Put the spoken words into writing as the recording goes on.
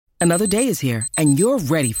Another day is here, and you're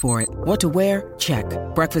ready for it. What to wear? Check.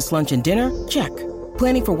 Breakfast, lunch, and dinner? Check.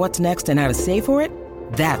 Planning for what's next and how to save for it?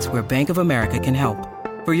 That's where Bank of America can help.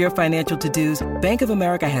 For your financial to-dos, Bank of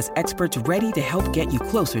America has experts ready to help get you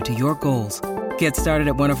closer to your goals. Get started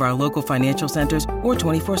at one of our local financial centers or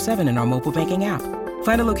 24/7 in our mobile banking app.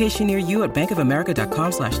 Find a location near you at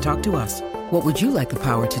bankofamerica.com/talktous. What would you like the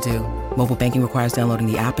power to do? Mobile banking requires downloading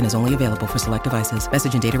the app and is only available for select devices.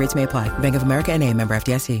 Message and data rates may apply. Bank of America N.A., member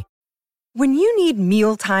FDIC. When you need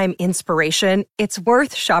mealtime inspiration, it's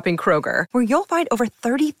worth shopping Kroger, where you'll find over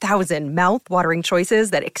 30,000 mouth-watering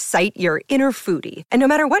choices that excite your inner foodie. And no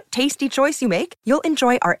matter what tasty choice you make, you'll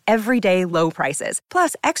enjoy our everyday low prices,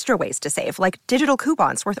 plus extra ways to save, like digital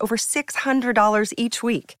coupons worth over $600 each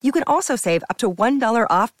week. You can also save up to $1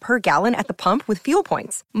 off per gallon at the pump with fuel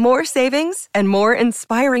points. More savings and more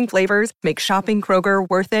inspiring flavors make shopping Kroger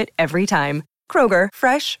worth it every time. Kroger,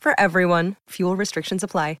 fresh for everyone. Fuel restrictions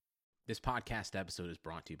apply. This podcast episode is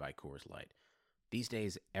brought to you by Coors Light. These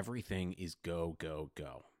days, everything is go, go,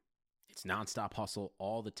 go. It's nonstop hustle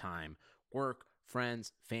all the time. Work,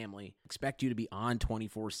 friends, family, expect you to be on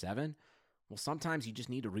 24/7. Well, sometimes you just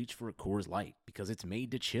need to reach for a Coors Light because it's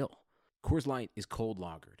made to chill. Coors Light is cold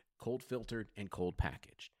lagered, cold filtered, and cold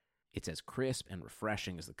packaged. It's as crisp and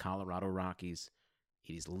refreshing as the Colorado Rockies.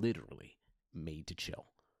 It is literally made to chill.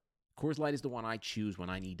 Coors Light is the one I choose when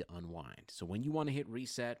I need to unwind. So when you want to hit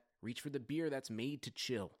reset, reach for the beer that's made to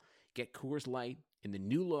chill. Get Coors Light in the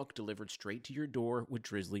new look delivered straight to your door with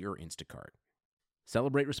Drizzly or Instacart.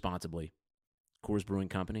 Celebrate responsibly. Coors Brewing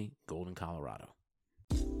Company, Golden, Colorado.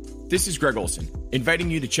 This is Greg Olson, inviting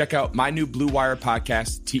you to check out my new Blue Wire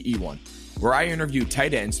podcast, TE1, where I interview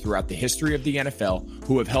tight ends throughout the history of the NFL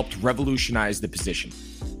who have helped revolutionize the position.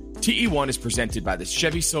 TE1 is presented by the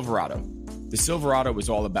Chevy Silverado. The Silverado is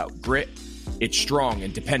all about grit. It's strong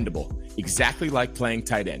and dependable, exactly like playing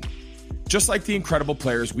tight end. Just like the incredible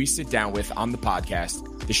players we sit down with on the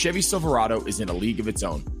podcast, the Chevy Silverado is in a league of its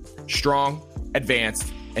own. Strong,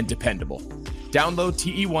 advanced, and dependable. Download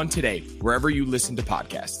TE1 today, wherever you listen to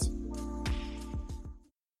podcasts.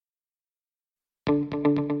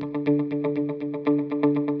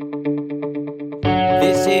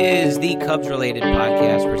 This is the Cubs-related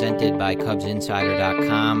podcast presented by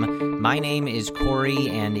CubsInsider.com. My name is Corey,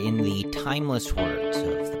 and in the timeless words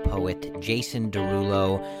of the poet Jason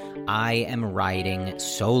Derulo, I am riding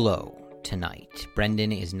solo tonight.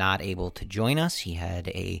 Brendan is not able to join us. He had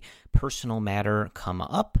a personal matter come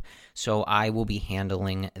up, so I will be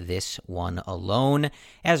handling this one alone.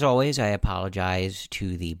 As always, I apologize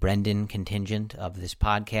to the Brendan contingent of this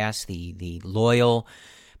podcast, the loyal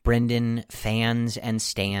Brendan fans and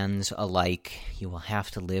stans alike. You will have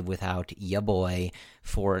to live without ya boy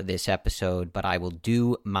for this episode, but I will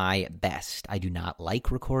do my best. I do not like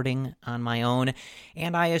recording on my own,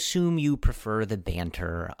 and I assume you prefer the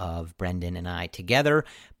banter of Brendan and I together,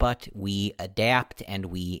 but we adapt and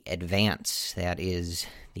we advance. That is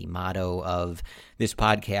the motto of this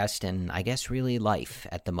podcast and I guess really life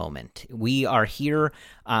at the moment. We are here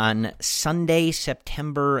on Sunday,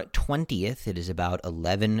 September 20th. It is about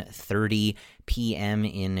 11:30 p.m.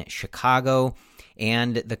 in Chicago,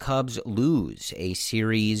 and the Cubs lose a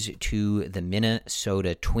series to the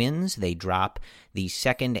Minnesota Twins. They drop the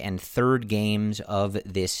second and third games of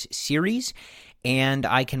this series, and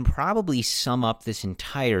I can probably sum up this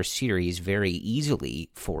entire series very easily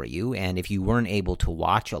for you, and if you weren't able to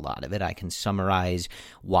watch a lot of it, I can summarize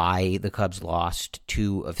why the Cubs lost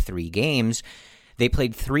 2 of 3 games. They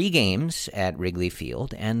played 3 games at Wrigley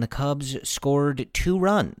Field, and the Cubs scored 2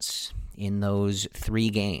 runs in those 3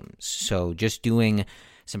 games. So just doing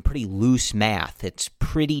some pretty loose math, it's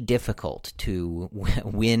pretty difficult to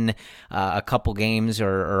win a couple games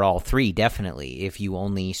or all 3, definitely, if you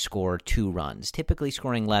only score 2 runs. Typically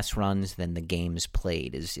scoring less runs than the games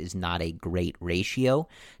played is not a great ratio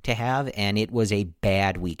to have, and it was a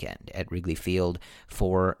bad weekend at Wrigley Field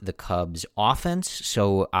for the Cubs offense.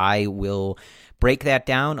 So I will break that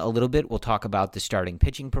down a little bit. We'll talk about the starting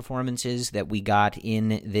pitching performances that we got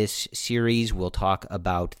in this series. We'll talk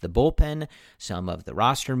about the bullpen, some of the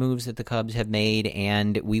roster moves that the Cubs have made,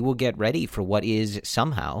 and we will get ready for what is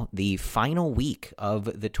somehow the final week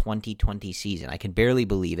of the 2020 season. I can barely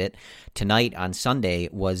believe it. Tonight on Sunday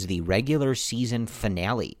was the regular season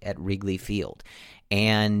finale at Wrigley Field,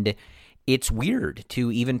 and it's weird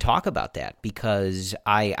to even talk about that because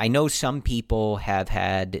I know some people have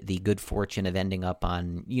had the good fortune of ending up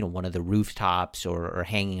on, one of the rooftops or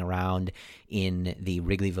hanging around in the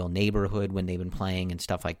Wrigleyville neighborhood when they've been playing and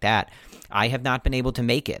stuff like that. I have not been able to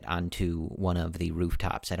make it onto one of the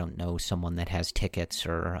rooftops. I don't know someone that has tickets,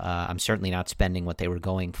 or I'm certainly not spending what they were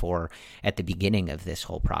going for at the beginning of this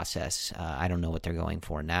whole process. I don't know what they're going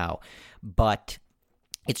for now, but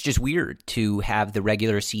it's just weird to have the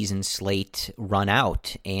regular season slate run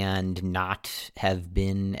out and not have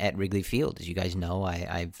been at Wrigley Field. As you guys know,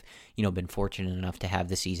 I've been fortunate enough to have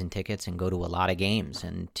the season tickets and go to a lot of games,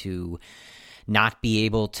 and to not be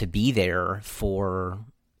able to be there for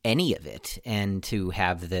any of it and to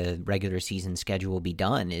have the regular season schedule be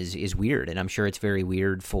done is weird. And I'm sure it's very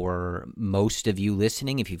weird for most of you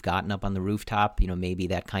listening. If you've gotten up on the rooftop, maybe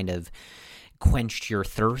that kind of quenched your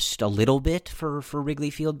thirst a little bit for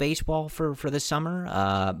Wrigley Field baseball for the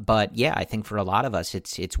summer. But yeah, I think for a lot of us,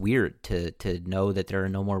 it's weird to know that there are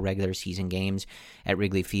no more regular season games at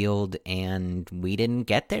Wrigley Field, and we didn't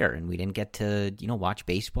get there, and we didn't get to, watch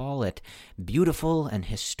baseball at beautiful and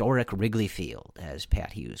historic Wrigley Field, as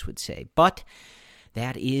Pat Hughes would say. But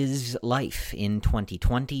that is life in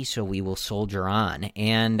 2020, so we will soldier on.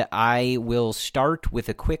 And I will start with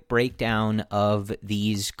a quick breakdown of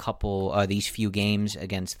these few games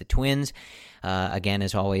against the Twins. Again,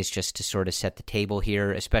 as always, just to sort of set the table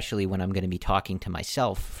here, especially when I'm going to be talking to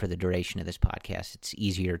myself for the duration of this podcast. It's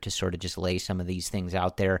easier to sort of just lay some of these things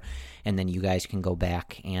out there, and then you guys can go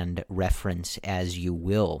back and reference as you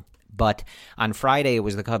will. But on Friday, it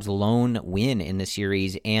was the Cubs' lone win in the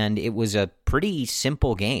series, and it was a pretty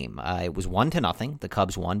simple game. It was 1-0. The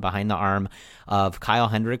Cubs won behind the arm of Kyle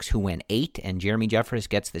Hendricks, who went 8, and Jeremy Jeffress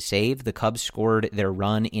gets the save. The Cubs scored their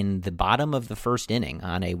run in the bottom of the first inning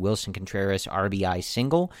on a Wilson Contreras RBI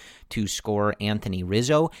single to score Anthony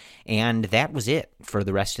Rizzo, and that was it for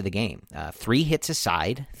the rest of the game. 3 hits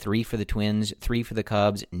aside, 3 for the Twins, 3 for the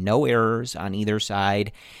Cubs, no errors on either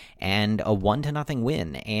side, and a 1-0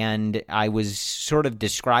 win. And I was sort of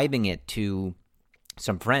describing it to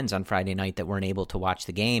some friends on Friday night that weren't able to watch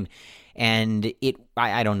the game. And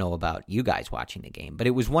I don't know about you guys watching the game, but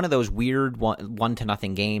it was one of those weird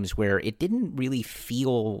 1-0 games where it didn't really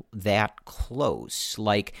feel that close.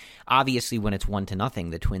 Like, obviously when it's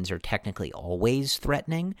 1-0, the Twins are technically always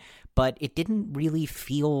threatening, but it didn't really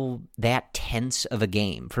feel that tense of a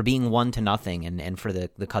game for being 1-0 and for the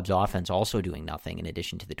Cubs offense also doing nothing in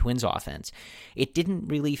addition to the Twins offense. It didn't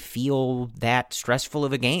really feel that stressful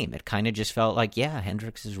of a game. It kind of just felt like, yeah,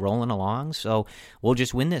 Hendricks is rolling along, so we'll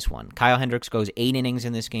just win this one. Kyle Hendricks goes 8 innings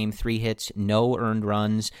in this game, 3 hits, no earned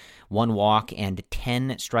runs, 1 walk, and 10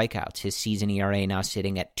 strikeouts. His season ERA now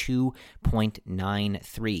sitting at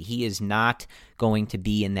 2.93. He is not going to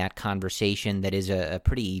be in that conversation that is a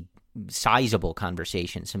pretty sizable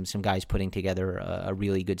conversation. Some guys putting together a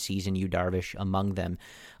really good season, Yu Darvish among them,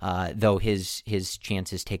 though his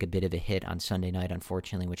chances take a bit of a hit on Sunday night,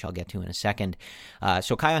 unfortunately, which I'll get to in a second.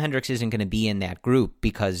 So Kyle Hendricks isn't going to be in that group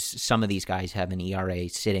because some of these guys have an ERA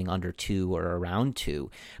sitting under 2 or around 2,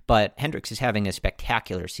 but Hendricks is having a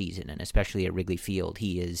spectacular season, and especially at Wrigley Field,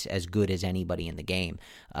 he is as good as anybody in the game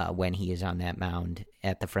when he is on that mound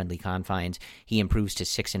at the friendly confines. He improves to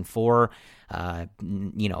 6-4.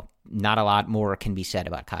 Not a lot more can be said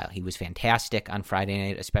about Kyle. He was fantastic on Friday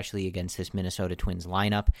night, especially against this Minnesota Twins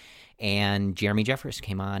lineup. And Jeremy Jeffress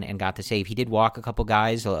came on and got the save. He did walk a couple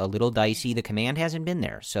guys, a little dicey. The command hasn't been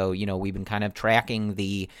there. So, we've been kind of tracking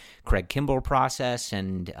the Craig Kimbrell process,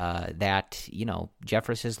 and that,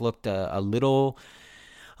 Jeffress has looked a little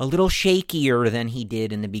shakier than he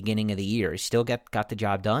did in the beginning of the year. He still got the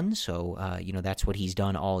job done, so that's what he's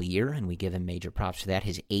done all year, and we give him major props for that.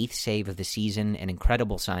 His 8th save of the season, an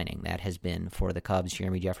incredible signing that has been for the Cubs.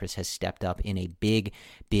 Jeremy Jeffress has stepped up in a big,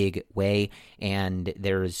 big way, and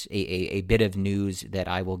there's a bit of news that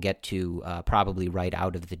I will get to probably right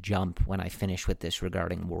out of the jump when I finish with this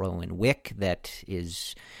regarding Rowan Wick that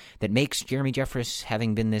makes Jeremy Jeffress,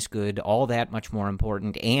 having been this good, all that much more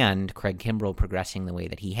important, and Craig Kimbrell progressing the way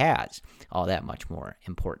that he has, all that much more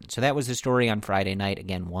important. So that was the story on Friday night.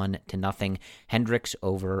 Again, 1-0. Hendricks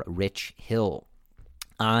over Rich Hill.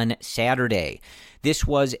 On Saturday, this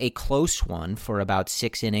was a close one for about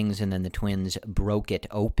 6 innings, and then the Twins broke it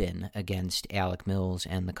open against Alec Mills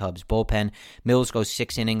and the Cubs bullpen. Mills goes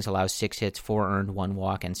 6 innings, allows 6 hits, 4 earned, 1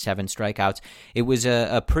 walk, and 7 strikeouts. It was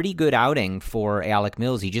a pretty good outing for Alec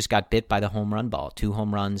Mills. He just got bit by the home run ball. 2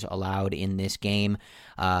 home runs allowed in this game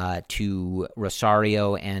to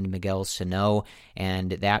Rosario and Miguel Sano,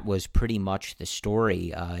 and that was pretty much the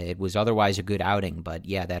story. It was otherwise a good outing, but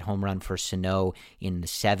yeah, that home run for Sano in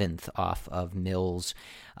the 7th off of Mills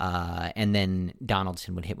And then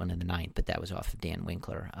Donaldson would hit one in the ninth, but that was off of Dan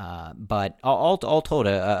Winkler. But all told,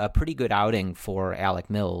 a pretty good outing for Alec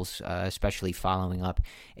Mills, especially following up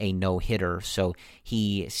a no-hitter. So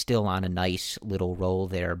he's still on a nice little roll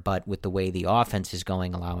there, but with the way the offense is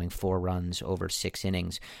going, allowing 4 runs over 6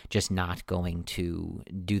 innings, just not going to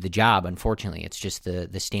do the job, unfortunately. It's just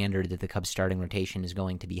the standard that the Cubs starting rotation is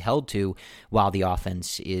going to be held to while the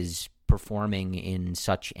offense is performing in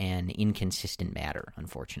such an inconsistent manner,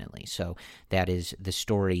 unfortunately. So that is the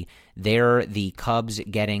story there. The Cubs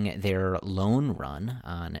getting their lone run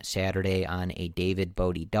on Saturday on a David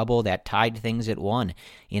Bote double that tied things at 1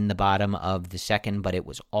 in the bottom of the second, but it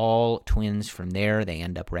was all Twins from there. They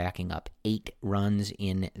end up racking up 8 runs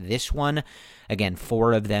in this one. Again,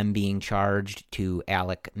 4 of them being charged to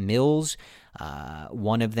Alec Mills,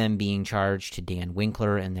 1 of them being charged to Dan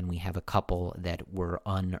Winkler, and then we have a couple that were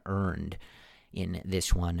unearned in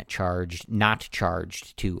this one, not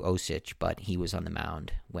charged to Osich, but he was on the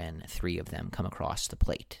mound when 3 of them come across the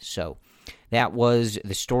plate. So that was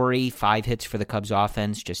the story. 5 hits for the Cubs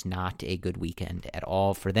offense, just not a good weekend at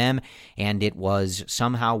all for them, and it was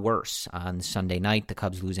somehow worse on Sunday night. The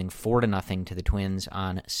Cubs losing 4-0 to the Twins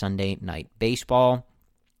on Sunday Night Baseball,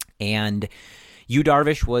 and Yu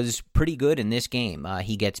Darvish was pretty good in this game.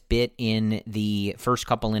 He gets bit in the first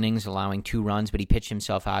couple innings, allowing 2 runs, but he pitched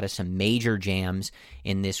himself out of some major jams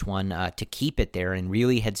in this one to keep it there and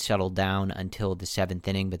really had settled down until the 7th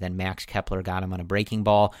inning, but then Max Kepler got him on a breaking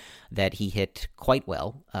ball that he hit quite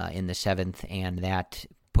well in the 7th, and that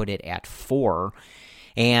put it at 4.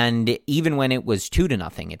 And even when it was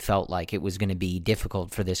 2-0, it felt like it was going to be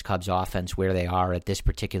difficult for this Cubs offense where they are at this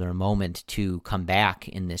particular moment to come back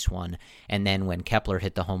in this one. And then when Kepler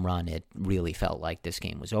hit the home run, it really felt like this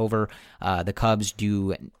game was over. The Cubs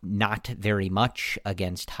do not very much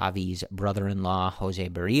against Javi's brother-in-law, Jose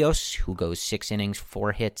Berrios, who goes 6 innings,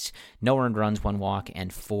 4 hits, no earned runs, 1 walk,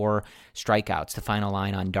 and 4 strikeouts. The final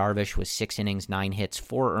line on Darvish was 6 innings, 9 hits,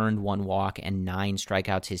 4 earned, 1 walk, and 9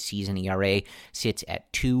 strikeouts. His season ERA sits at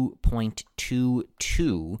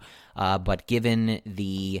 2.22, but given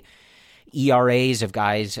the ERAs of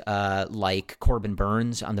guys like Corbin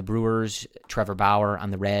Burns on the Brewers, Trevor Bauer on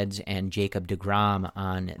the Reds, and Jacob deGrom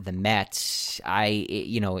on the Mets,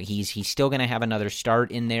 he's still going to have another start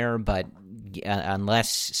in there, but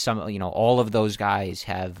unless all of those guys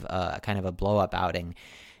have kind of a blow-up outing,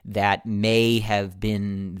 that may have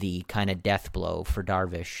been the kind of death blow for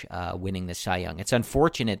Darvish winning the Cy Young. It's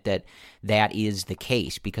unfortunate that that is the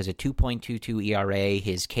case because a 2.22 ERA,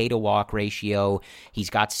 his K-to-walk ratio, he's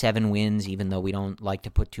got 7 wins, even though we don't like to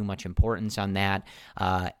put too much importance on that.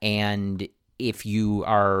 And if you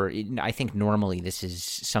are, I think normally this is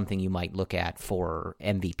something you might look at for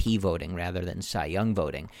MVP voting rather than Cy Young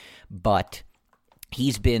voting, but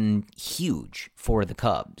he's been huge for the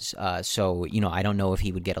Cubs. So, I don't know if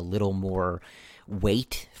he would get a little more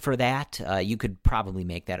weight for that. You could probably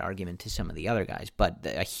make that argument to some of the other guys, but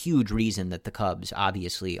a huge reason that the Cubs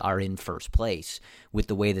obviously are in first place with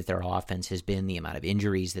the way that their offense has been, the amount of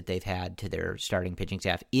injuries that they've had to their starting pitching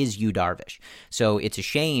staff, is Yu Darvish. So it's a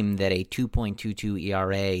shame that a 2.22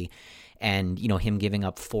 ERA and, him giving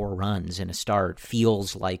up 4 runs in a start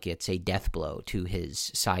feels like it's a death blow to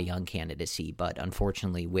his Cy Young candidacy. But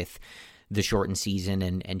unfortunately, with the shortened season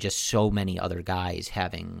and just so many other guys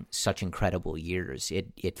having such incredible years,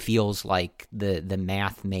 it feels like the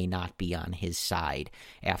math may not be on his side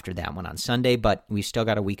after that one on Sunday. But we've still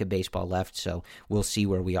got a week of baseball left, so we'll see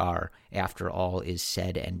where we are after all is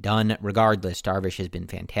said and done. Regardless, Darvish has been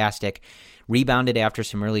fantastic. Rebounded after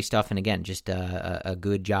some early stuff, and again, just a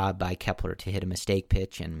good job by Kepler to hit a mistake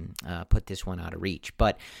pitch and put this one out of reach.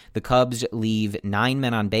 But the Cubs leave 9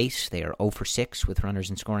 men on base. They are 0 for 6 with runners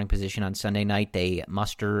in scoring position on Sunday night. They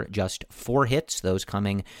muster just 4 hits, those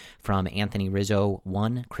coming from Anthony Rizzo,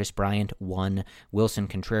 1, Chris Bryant, 1, Wilson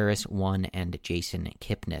Contreras, 1, and Jason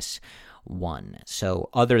Kipnis, 1. So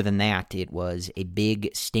other than that, it was a big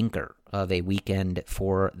stinker of a weekend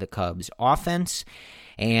for the Cubs offense.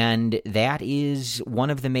 And that is one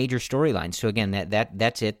of the major storylines. So again,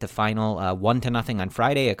 that's it. The final 1-0 on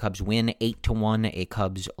Friday, a Cubs win, 8-1, a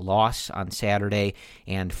Cubs loss on Saturday,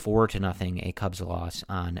 and 4-0, a Cubs loss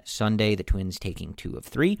on Sunday. The Twins taking 2 of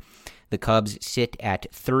 3. The Cubs sit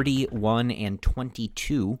at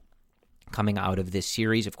 31-22. Coming out of this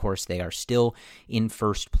series. Of course, they are still in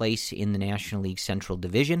first place in the National League Central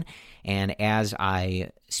Division, and as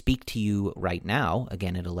I speak to you right now,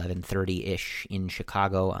 again at 11:30-ish in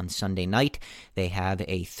Chicago on Sunday night, they have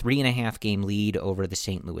a 3.5-game lead over the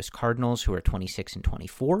St. Louis Cardinals, who are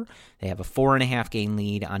 26-24. They have a 4.5-game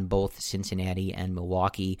lead on both Cincinnati and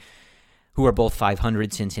Milwaukee. who are both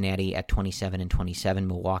 500, Cincinnati at 27-27,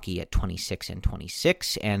 Milwaukee at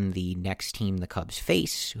 26-26, and the next team the Cubs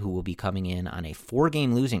face, who will be coming in on a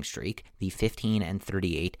 4-game losing streak, the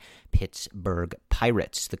 15-38 Pittsburgh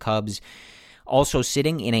Pirates. The Cubs also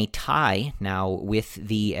sitting in a tie now with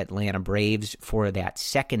the Atlanta Braves for that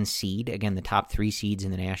second seed. Again, the top 3 seeds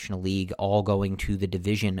in the National League all going to the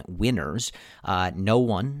division winners. No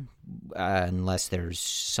one, unless there's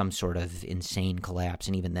some sort of insane collapse,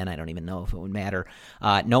 and even then I don't even know if it would matter.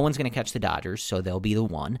 No one's going to catch the Dodgers, so they'll be the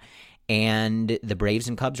one. And the Braves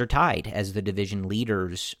and Cubs are tied as the division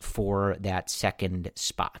leaders for that second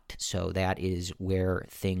spot. So that is where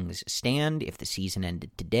things stand. If the season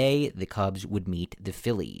ended today, the Cubs would meet the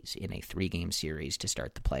Phillies in a 3-game series to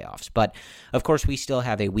start the playoffs. But, of course, we still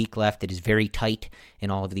have a week left. It is very tight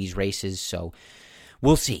in all of these races, so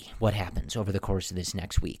we'll see what happens over the course of this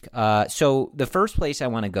next week. So the first place I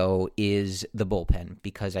want to go is the bullpen,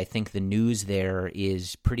 because I think the news there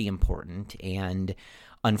is pretty important, and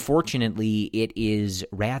unfortunately, it is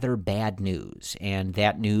rather bad news, and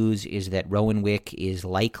that news is that Rowan Wick is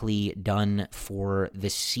likely done for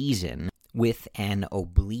the season with an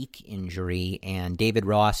oblique injury, and David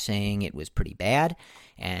Ross saying it was pretty bad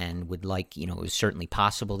and would it was certainly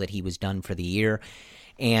possible that he was done for the year.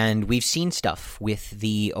 And we've seen stuff with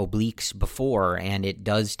the obliques before, and it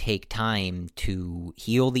does take time to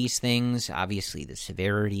heal these things. Obviously, the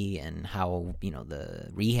severity and how, the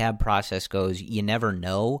rehab process goes, you never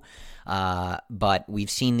know. But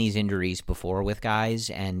we've seen these injuries before with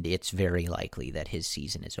guys, and it's very likely that his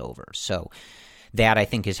season is over. So that, I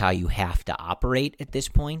think, is how you have to operate at this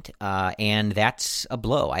point, and that's a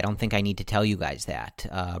blow. I don't think I need to tell you guys that.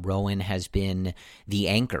 Rowan has been the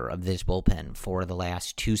anchor of this bullpen for the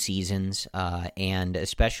last 2 seasons, and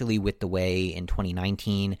especially with the way in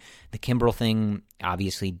 2019 the Kimbrel thing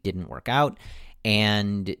obviously didn't work out.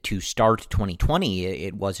 And to start 2020,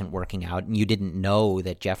 it wasn't working out, and you didn't know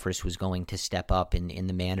that Jeffress was going to step up in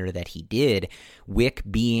the manner that he did. Wick,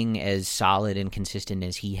 being as solid and consistent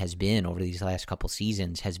as he has been over these last couple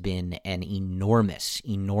seasons, has been an enormous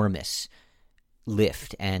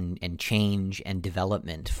lift and change and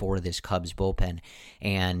development for this Cubs bullpen.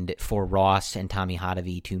 And for Ross and Tommy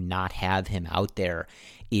Hotovy to not have him out there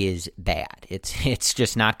is bad. It's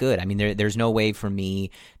just not good. I mean, there's no way for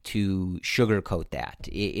me to sugarcoat that.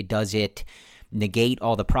 Does it negate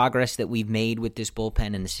all the progress that we've made with this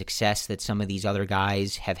bullpen and the success that some of these other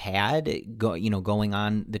guys have had going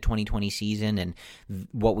on the 2020 season, and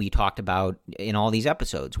what we talked about in all these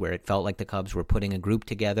episodes where it felt like the Cubs were putting a group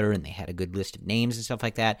together and they had a good list of names and stuff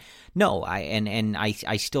like that? No,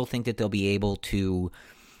 I still think that they'll be able to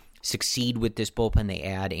succeed with this bullpen. They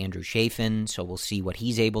add Andrew Chafin, so we'll see what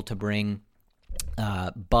he's able to bring.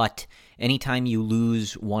 But anytime you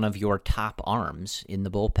lose one of your top arms in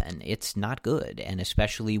the bullpen, it's not good, and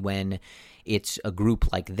especially when it's a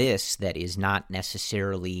group like this that is not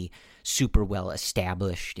necessarily super well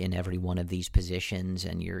established in every one of these positions,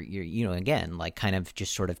 and you're again, like kind of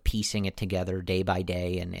just sort of piecing it together day by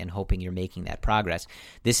day and hoping you're making that progress.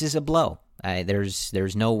 This is a blow.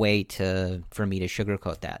 There's no way for me to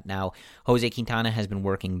sugarcoat that. Now, Jose Quintana has been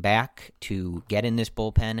working back to get in this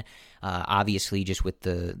bullpen. Obviously, just with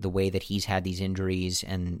the way that he's had these injuries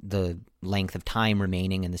and the length of time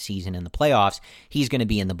remaining in the season and the playoffs, he's going to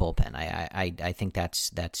be in the bullpen. I think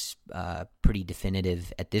that's pretty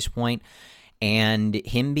definitive at this point. And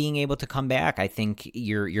him being able to come back, I think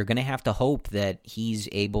you're going to have to hope that he's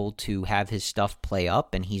able to have his stuff play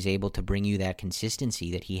up and he's able to bring you that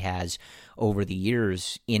consistency that he has over the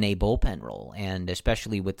years in a bullpen role. And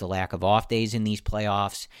especially with the lack of off days in these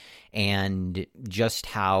playoffs and just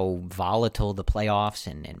how volatile the playoffs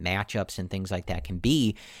and matchups and things like that can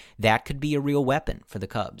be, that could be a real weapon for the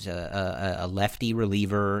Cubs, a lefty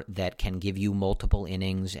reliever that can give you multiple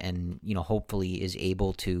innings and, hopefully is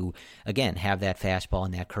able to, again, have that fastball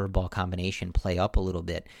and that curveball combination play up a little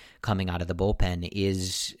bit coming out of the bullpen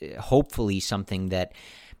is hopefully something that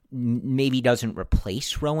maybe doesn't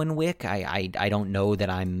replace Rowan Wick. I don't know that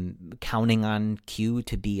I'm counting on Q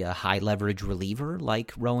to be a high-leverage reliever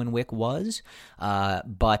like Rowan Wick was,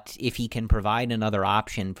 but if he can provide another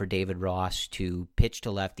option for David Ross to pitch to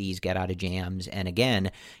lefties, get out of jams, and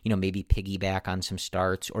again, maybe piggyback on some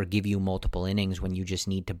starts or give you multiple innings when you just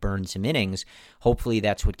need to burn some innings, hopefully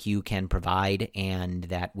that's what Q can provide, and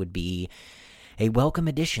that would be a welcome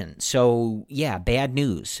addition. So yeah, bad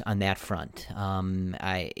news on that front.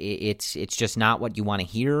 It's just not what you want to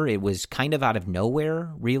hear. It was kind of out of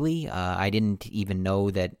nowhere, really. I didn't even know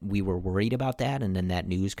that we were worried about that, and then that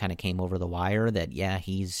news kind of came over the wire that yeah,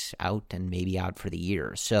 he's out and maybe out for the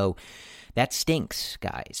year. So that stinks,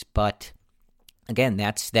 guys. But again,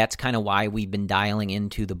 that's kind of why we've been dialing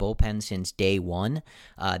into the bullpen since day one.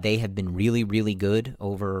 They have been really, really good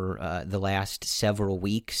over the last several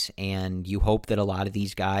weeks, and you hope that a lot of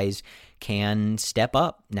these guys can step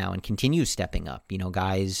up now and continue stepping up.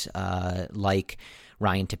 Guys like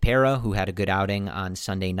Ryan Tepera, who had a good outing on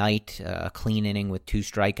Sunday night, a clean inning with 2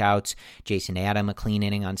 strikeouts. Jason Adam, a clean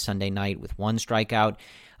inning on Sunday night with 1 strikeout.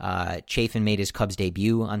 Chafin made his Cubs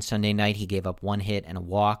debut on Sunday night. He gave up 1 hit and a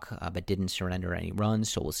walk, but didn't surrender any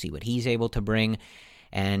runs, so we'll see what he's able to bring.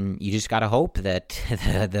 And you just got to hope that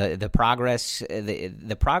the progress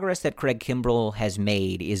that Craig Kimbrel has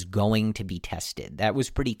made is going to be tested. That was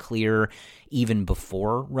pretty clear even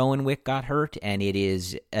before Rowan Wick got hurt, and it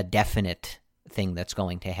is a definite thing that's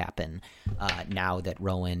going to happen now that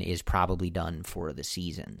Rowan is probably done for the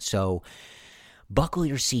season. So buckle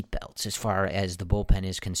your seatbelts as far as the bullpen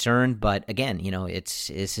is concerned. But again, this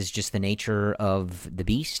is just the nature of the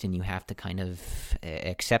beast, and you have to kind of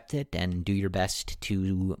accept it and do your best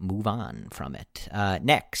to move on from it.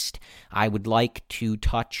 Next, I would like to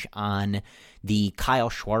touch on the Kyle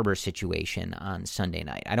Schwarber situation on Sunday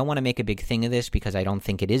night. I don't want to make a big thing of this because I don't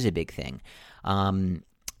think it is a big thing.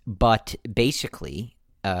 But basically,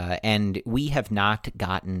 and we have not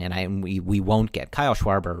gotten, and we won't get, Kyle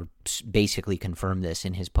Schwarber basically confirmed this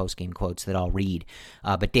in his postgame quotes that I'll read,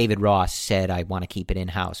 but David Ross said, I want to keep it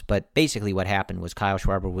in-house. But basically what happened was Kyle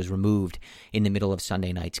Schwarber was removed in the middle of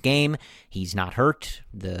Sunday night's game. He's not hurt.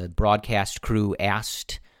 The broadcast crew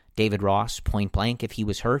asked David Ross point blank if he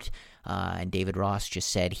was hurt, and David Ross just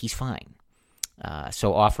said he's fine.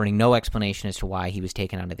 So offering no explanation as to why he was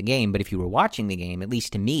taken out of the game. But if you were watching the game, at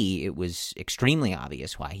least to me, it was extremely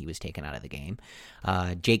obvious why he was taken out of the game.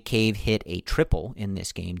 Jake Cave hit a triple in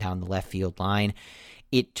this game down the left field line.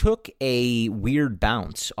 It took a weird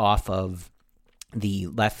bounce off of the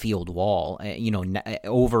left field wall,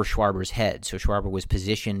 over Schwarber's head. So Schwarber was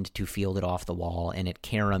positioned to field it off the wall, and it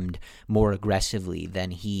caromed more aggressively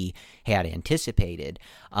than he had anticipated.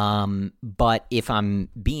 But if I'm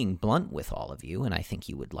being blunt with all of you, and I think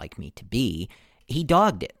you would like me to be, he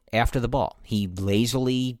dogged it after the ball. He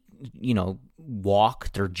lazily,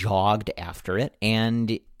 walked or jogged after it,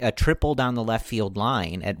 and a triple down the left field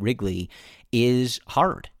line at Wrigley is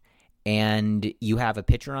hard. And you have a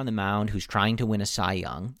pitcher on the mound who's trying to win a Cy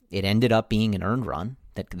Young. It ended up being an earned run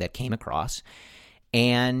that came across.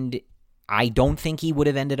 And I don't think he would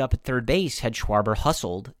have ended up at third base had Schwarber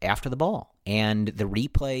hustled after the ball. And the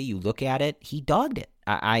replay, you look at it, he dogged it.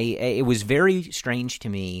 It was very strange to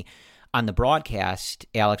me. On the broadcast,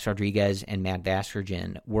 Alex Rodriguez and Matt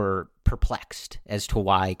Vasgersian were perplexed as to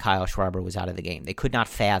why Kyle Schwarber was out of the game. They could not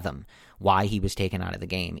fathom why he was taken out of the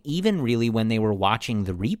game. Even really when they were watching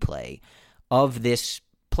the replay of this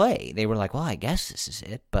play, they were like, well, I guess this is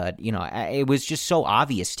it. But, it was just so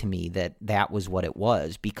obvious to me that was what it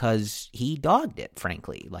was because he dogged it,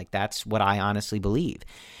 frankly. Like, that's what I honestly believe.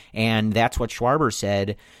 And that's what Schwarber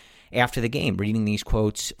said after the game, reading these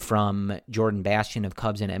quotes from Jordan Bastian of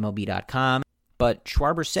Cubs and MLB.com. But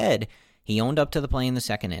Schwarber said he owned up to the play in the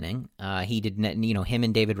second inning. He did not, him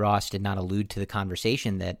and David Ross did not allude to the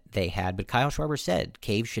conversation that they had, but Kyle Schwarber said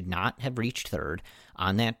Cave should not have reached third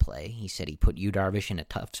on that play. He said he put Yu Darvish in a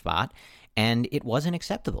tough spot, and it wasn't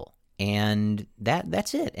acceptable. And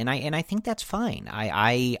that's it. And I think that's fine.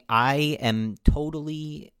 I am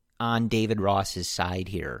totally on David Ross's side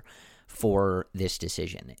here for this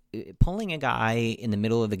decision. Pulling a guy in the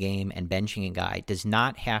middle of the game and benching a guy does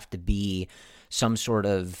not have to be some sort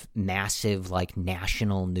of massive,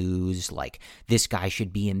 national news, this guy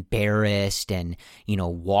should be embarrassed and,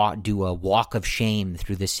 do a walk of shame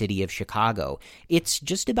through the city of Chicago. It's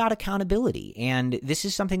just about accountability. And this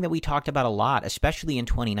is something that we talked about a lot, especially in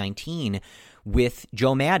 2019, with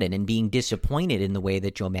Joe Maddon and being disappointed in the way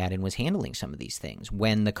that Joe Maddon was handling some of these things.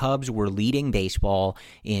 When the Cubs were leading baseball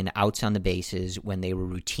in outs on the bases, when they were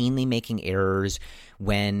routinely making errors,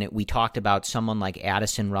 when we talked about someone like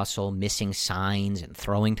Addison Russell missing signs and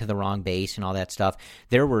throwing to the wrong base and all that stuff,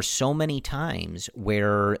 there were so many times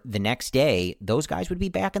where the next day those guys would be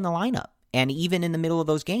back in the lineup. And even in the middle of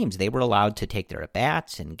those games, they were allowed to take their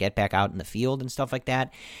at-bats and get back out in the field and stuff like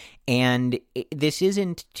that. And this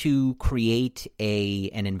isn't to create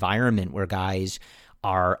an environment where guys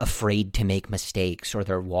are afraid to make mistakes or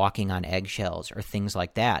they're walking on eggshells or things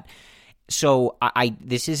like that. So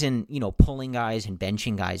this isn't, pulling guys and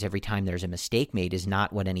benching guys every time there's a mistake made is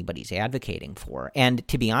not what anybody's advocating for. And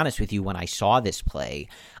to be honest with you, when I saw this play,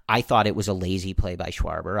 I thought it was a lazy play by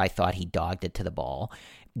Schwarber. I thought he dogged it to the ball.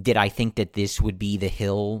 Did I think that this would be the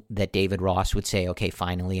hill that David Ross would say, okay,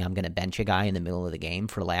 finally I'm going to bench a guy in the middle of the game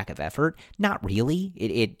for lack of effort? Not really.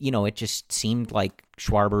 It just seemed like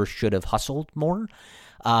Schwarber should have hustled more.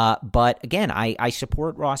 But again, I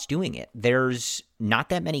support Ross doing it. There's not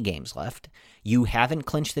that many games left. You haven't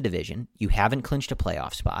clinched the division. You haven't clinched a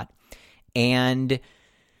playoff spot. And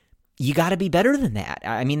you got to be better than that.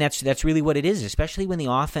 I mean, that's really what it is, especially when the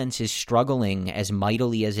offense is struggling as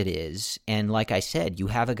mightily as it is. And like I said, you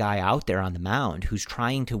have a guy out there on the mound who's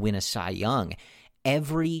trying to win a Cy Young.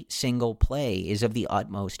 Every single play is of the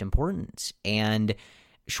utmost importance. And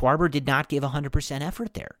Schwarber did not give 100%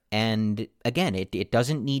 effort there. And again, it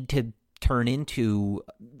doesn't need to turn into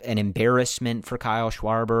an embarrassment for Kyle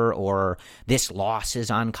Schwarber, or this loss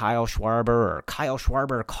is on Kyle Schwarber, or Kyle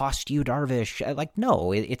Schwarber cost you Darvish. Like,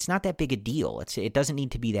 no, it's not that big a deal. It doesn't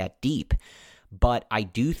need to be that deep. But I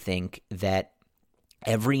do think that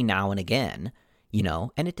every now and again,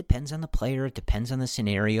 and it depends on the player, it depends on the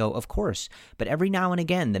scenario, of course, but every now and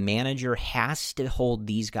again, the manager has to hold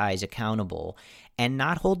these guys accountable and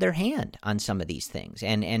not hold their hand on some of these things.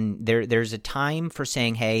 And there's a time for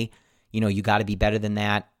saying, hey, you got to be better than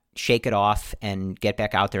that, shake it off and get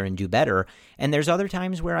back out there and do better. And there's other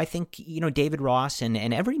times where I think, David Ross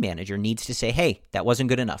and every manager needs to say, hey, that wasn't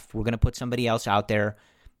good enough. We're going to put somebody else out there.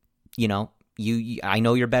 I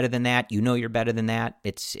know you're better than that. You're better than that.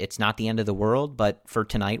 It's not the end of the world, but for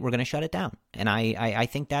tonight, we're going to shut it down. And I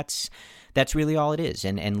think that's really all it is.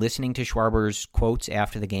 And listening to Schwarber's quotes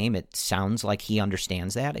after the game, it sounds like he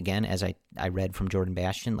understands that. Again, as I read from Jordan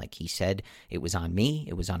Bastian, like he said, it was on me.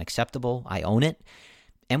 It was unacceptable. I own it.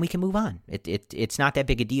 And we can move on. It's not that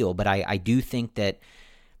big a deal, but I do think that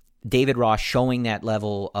David Ross showing that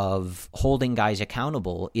level of holding guys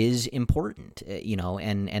accountable is important,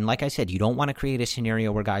 and like I said, you don't want to create a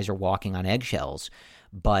scenario where guys are walking on eggshells,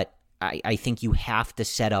 but I think you have to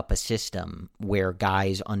set up a system where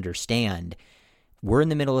guys understand we're in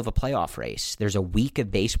the middle of a playoff race. There's a week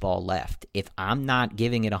of baseball left. If I'm not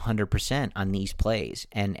giving it 100% on these plays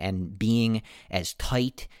and being as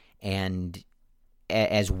tight and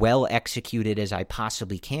as well executed as I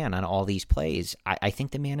possibly can on all these plays, I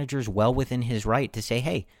think the manager's well within his right to say,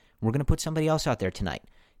 hey, we're going to put somebody else out there tonight.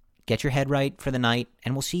 Get your head right for the night,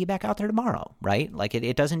 and we'll see you back out there tomorrow, right? Like,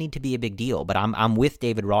 it doesn't need to be a big deal, but I'm with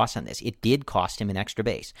David Ross on this. It did cost him an extra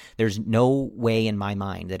base. There's no way in my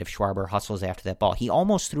mind that if Schwarber hustles after that ball, he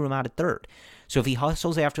almost threw him out at third. So if he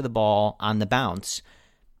hustles after the ball on the bounce,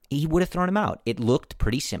 he would have thrown him out. It looked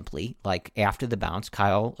pretty simply like after the bounce,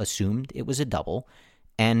 Kyle assumed it was a double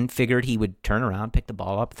and figured he would turn around, pick the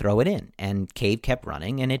ball up, throw it in. And Cave kept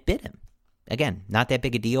running, and it bit him. Again, not that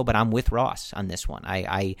big a deal, but I'm with Ross on this one.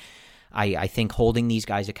 I think holding these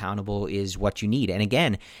guys accountable is what you need. And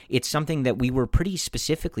again, it's something that we were pretty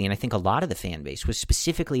specifically, and I think a lot of the fan base was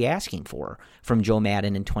specifically asking for from Joe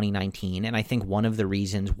Maddon in 2019. And I think one of the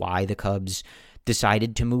reasons why the Cubs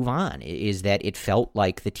decided to move on is that it felt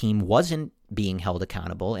like the team wasn't being held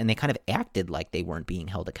accountable, and they kind of acted like they weren't being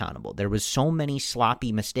held accountable. There was so many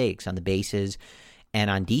sloppy mistakes on the bases and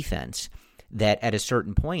on defense that at a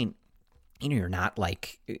certain point, you're not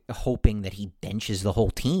like hoping that he benches the whole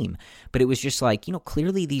team, but it was just like,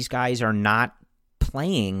 clearly these guys are not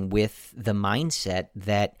playing with the mindset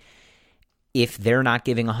that if they're not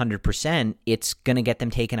giving 100%, it's going to get them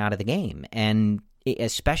taken out of the game. And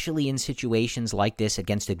especially in situations like this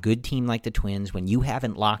against a good team like the Twins, when you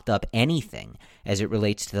haven't locked up anything as it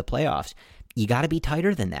relates to the playoffs, you got to be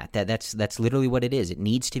tighter than that. That's literally what it is. It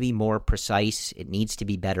needs to be more precise. It needs to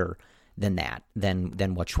be better than that,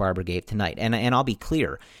 than what Schwarber gave tonight. And I'll be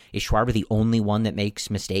clear, is Schwarber the only one that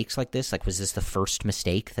makes mistakes like this? Like, was this the first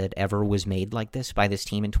mistake that ever was made like this by this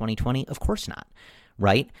team in 2020? Of course not.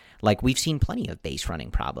 Right? Like, we've seen plenty of base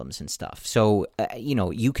running problems and stuff. So,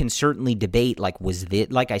 you can certainly debate, like, was this,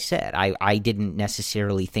 like I said, I didn't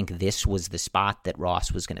necessarily think this was the spot that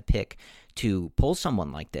Ross was going to pick to pull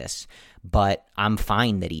someone like this, but I'm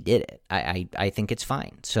fine that he did it. I think it's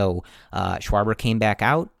fine. So, Schwarber came back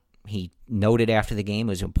out. He noted after the game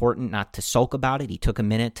it was important not to sulk about it. He took a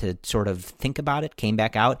minute to sort of think about it, came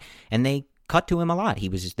back out, and they cut to him a lot. He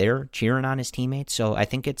was there cheering on his teammates. So I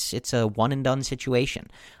think it's a one-and-done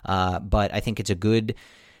situation. But I think it's a good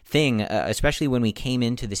thing, especially when we came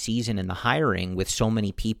into the season and the hiring with so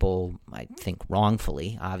many people, I think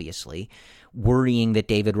wrongfully, obviously, worrying that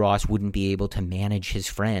David Ross wouldn't be able to manage his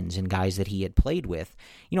friends and guys that he had played with.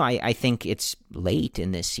 I think it's late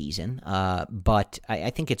in this season, but I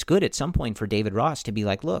think it's good at some point for David Ross to be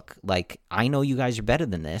like, look, like, I know you guys are better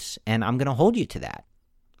than this, and I'm going to hold you to that.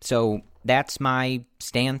 So that's my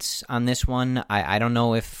stance on this one. I don't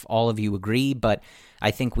know if all of you agree, but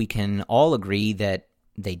I think we can all agree that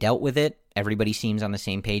They dealt with it. Everybody seems on the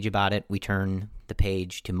same page about it. We turn the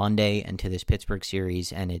page to Monday and to this Pittsburgh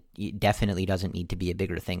series, and it definitely doesn't need to be a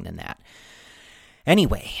bigger thing than that.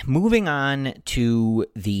 Anyway, moving on to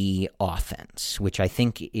the offense, which I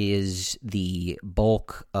think is the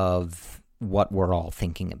bulk of what we're all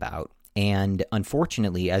thinking about. And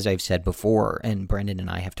unfortunately, as I've said before, and Brendan and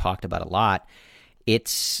I have talked about a lot,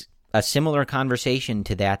 it's a similar conversation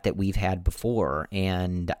to that we've had before.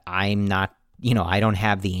 And I'm not, I don't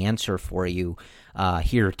have the answer for you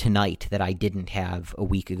here tonight that I didn't have a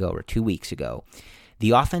week ago or 2 weeks ago.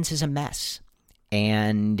 The offense is a mess.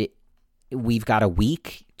 And we've got a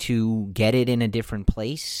week to get it in a different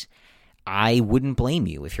place. I wouldn't blame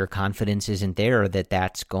you if your confidence isn't there that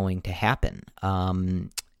that's going to happen.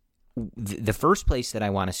 The first place that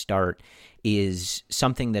I want to start is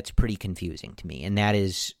something that's pretty confusing to me, and that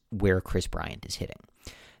is where Kris Bryant is hitting.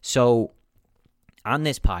 So on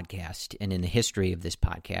this podcast and in the history of this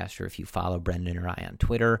podcast, or if you follow Brendan or I on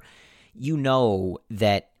Twitter, you know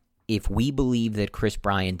that if we believe that Kris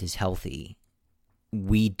Bryant is healthy,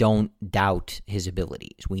 we don't doubt his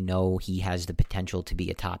abilities. We know he has the potential to be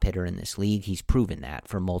a top hitter in this league. He's proven that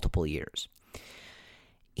for multiple years.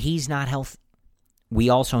 He's not healthy. We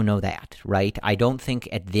also know that, right? I don't think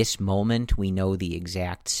at this moment we know the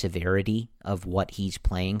exact severity of what he's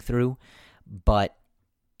playing through, but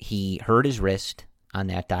he hurt his wrist on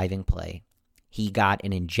that diving play. He got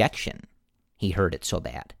an injection. He hurt it so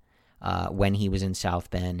bad when he was in South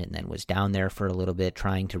Bend, and then was down there for a little bit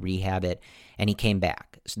trying to rehab it, and he came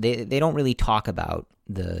back. So they don't really talk about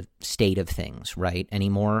the state of things, right,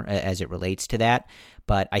 anymore as it relates to that,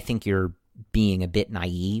 but I think you're being a bit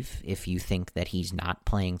naive if you think that he's not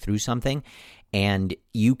playing through something. And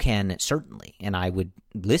you can certainly, and I would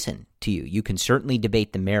listen to you, you can certainly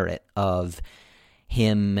debate the merit of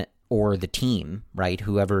him or the team, right,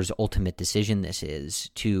 whoever's ultimate decision this is,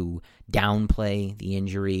 to downplay the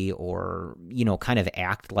injury or, kind of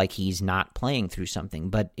act like he's not playing through something.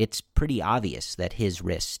 But it's pretty obvious that his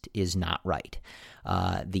wrist is not right.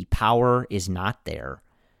 The power is not there.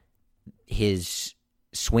 His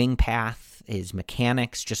swing path, his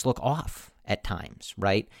mechanics just look off at times,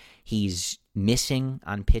 right? He's missing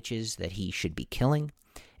on pitches that he should be killing,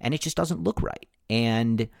 and it just doesn't look right.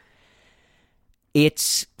 And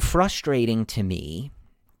it's frustrating to me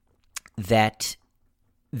that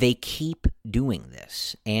they keep doing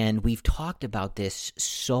this, and we've talked about this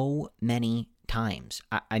so many times.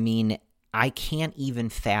 I mean, I can't even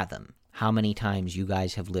fathom how many times you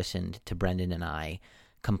guys have listened to Brendan and I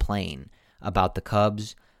complain about the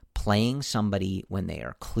Cubs playing somebody when they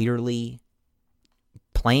are clearly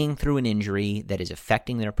playing through an injury that is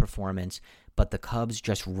affecting their performance, but the Cubs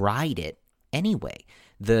just ride it anyway.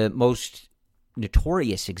 The most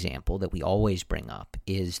notorious example that we always bring up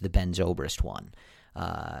is the Ben Zobrist one,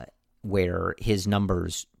 where his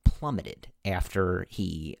numbers plummeted after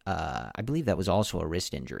he, I believe that was also a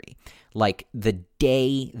wrist injury. Like the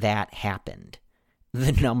day that happened,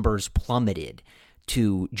 the numbers plummeted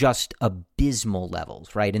to just abysmal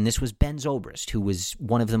levels, right? And this was Ben Zobrist, who was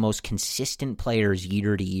one of the most consistent players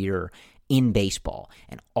year to year in baseball.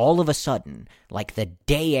 And all of a sudden, like the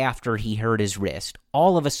day after he hurt his wrist,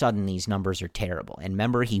 all of a sudden these numbers are terrible. And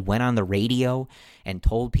remember, he went on the radio and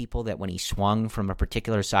told people that when he swung from a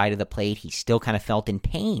particular side of the plate, he still kind of felt in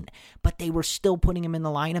pain. But they were still putting him in the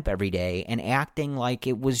lineup every day and acting like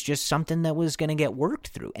it was just something that was going to get worked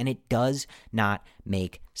through. And it does not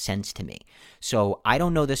make sense to me. So I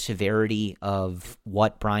don't know the severity of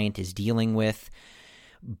what Bryant is dealing with,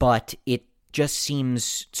 but it just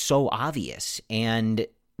seems so obvious. And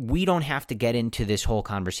we don't have to get into this whole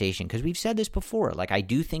conversation because we've said this before. Like, I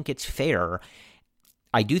do think it's fair.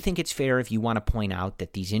 I do think it's fair if you want to point out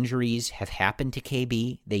that these injuries have happened to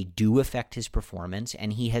KB. They do affect his performance,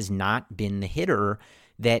 and he has not been the hitter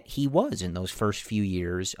that he was in those first few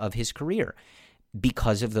years of his career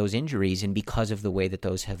because of those injuries and because of the way that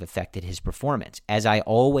those have affected his performance. As I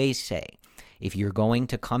always say, if you're going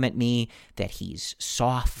to come at me that he's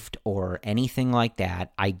soft or anything like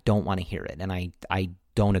that, I don't want to hear it. And I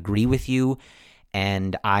don't agree with you.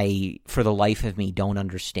 And I, for the life of me, don't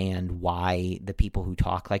understand why the people who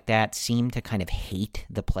talk like that seem to kind of hate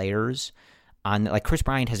the players. Like Kris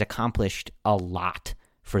Bryant has accomplished a lot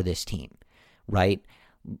for this team, right?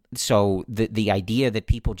 So the idea that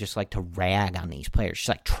people just like to rag on these players, just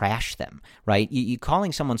like trash them, right? You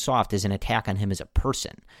calling someone soft is an attack on him as a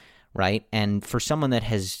person, right? And for someone that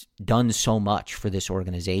has done so much for this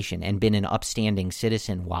organization and been an upstanding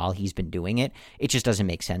citizen while he's been doing it, it just doesn't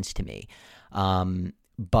make sense to me.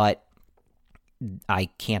 But I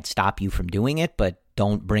can't stop you from doing it, but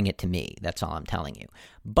don't bring it to me. That's all I'm telling you.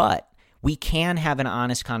 But we can have an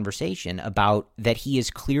honest conversation about that he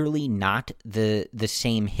is clearly not the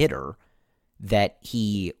same hitter that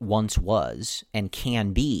he once was and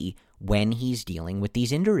can be when he's dealing with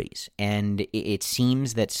these injuries. And it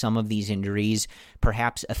seems that some of these injuries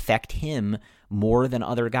perhaps affect him more than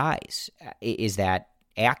other guys. Is that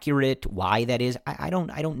accurate? Why that is? I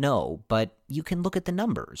don't know, but you can look at the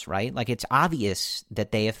numbers, right? Like, it's obvious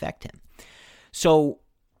that they affect him. So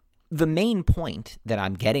the main point that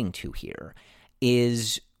I'm getting to here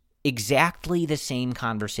is exactly the same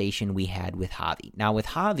conversation we had with Javi. Now, with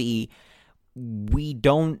Javi, we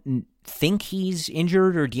don't think he's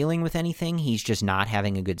injured or dealing with anything. He's just not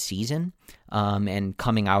having a good season. And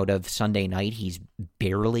coming out of Sunday night, he's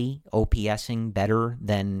barely OPSing better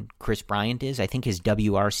than Kris Bryant is. I think his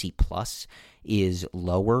WRC plus is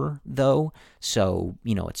lower, though. So,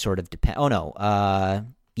 it sort of depends. Oh, no.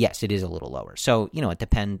 Yes, it is a little lower. So, it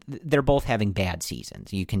depends. They're both having bad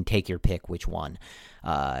seasons. You can take your pick which one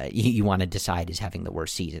you want to decide is having the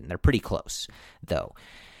worst season. They're pretty close, though.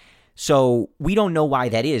 So we don't know why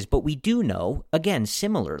that is, but we do know, again,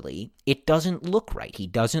 similarly, it doesn't look right. He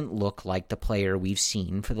doesn't look like the player we've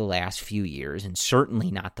seen for the last few years, and certainly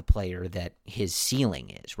not the player that his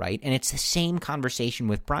ceiling is, right? And it's the same conversation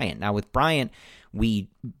with Bryant. Now, with Bryant, we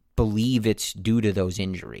believe it's due to those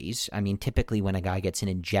injuries. I mean, typically when a guy gets an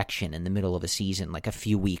injection in the middle of a season, like a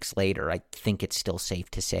few weeks later, I think it's still safe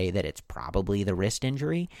to say that it's probably the wrist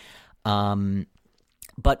injury.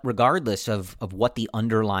 But regardless of what the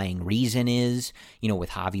underlying reason is, with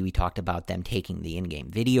Javi, we talked about them taking the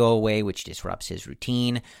in-game video away, which disrupts his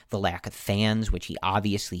routine, the lack of fans, which he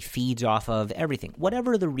obviously feeds off of, everything.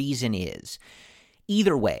 Whatever the reason is,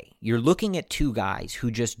 either way, you're looking at two guys who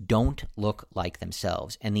just don't look like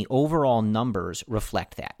themselves, and the overall numbers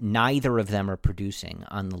reflect that. Neither of them are producing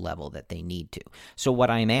on the level that they need to. So what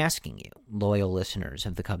I'm asking you, loyal listeners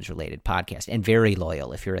of the Cubs-related podcast, and very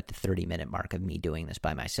loyal if you're at the 30-minute mark of me doing this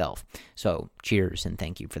by myself, so cheers and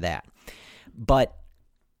thank you for that. But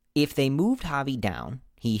if they moved Javi down,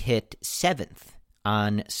 he hit 7th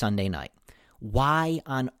on Sunday night. Why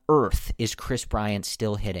on earth is Kris Bryant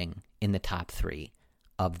still hitting in the top 3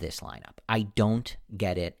 of this lineup? I don't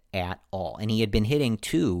get it at all. And he had been hitting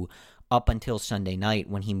 2 up until Sunday night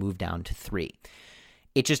when he moved down to 3.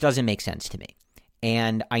 It just doesn't make sense to me.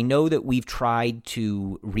 And I know that we've tried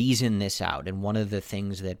to reason this out. And one of the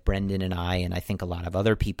things that Brendan and I think a lot of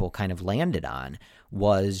other people kind of landed on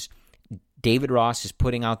was David Ross is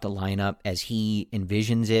putting out the lineup as he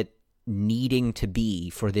envisions it needing to be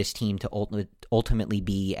for this team to ultimately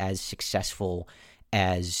be as successful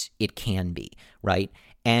as it can be, right?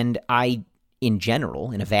 And in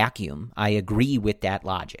general, in a vacuum, I agree with that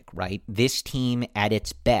logic, right? This team at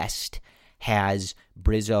its best has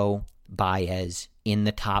Brizzo, Baez in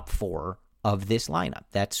the top 4 of this lineup.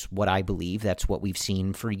 That's what I believe. That's what we've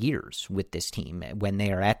seen for years with this team. When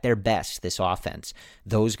they are at their best, this offense,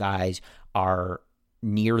 those guys are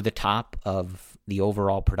near the top of the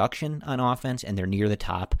overall production on offense, and they're near the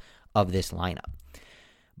top of this lineup.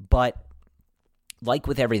 But like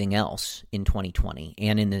with everything else in 2020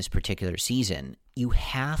 and in this particular season, you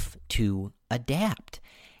have to adapt.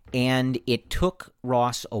 And it took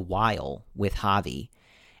Ross a while with Javi,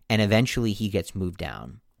 and eventually he gets moved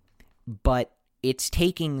down. But it's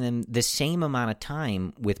taking them the same amount of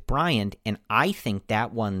time with Bryant, and I think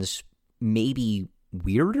that one's maybe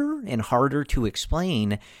weirder and harder to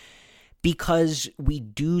explain because we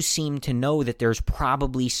do seem to know that there's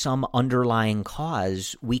probably some underlying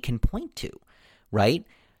cause we can point to, right?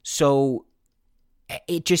 So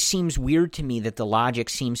it just seems weird to me that the logic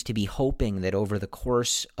seems to be hoping that over the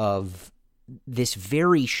course of this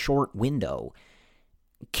very short window,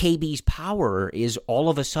 KB's power is all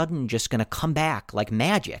of a sudden just going to come back like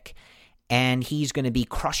magic, and he's going to be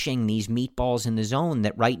crushing these meatballs in the zone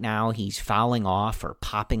that right now he's fouling off or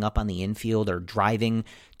popping up on the infield or driving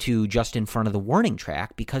to just in front of the warning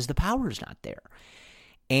track because the power's not there.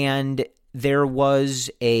 And there was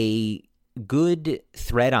a good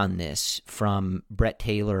thread on this from Brett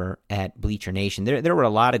Taylor at Bleacher Nation. There were a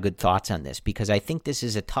lot of good thoughts on this because I think this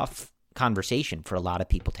is a tough conversation for a lot of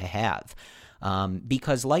people to have.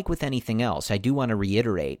 Because like with anything else, I do want to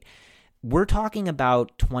reiterate, we're talking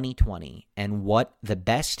about 2020 and what the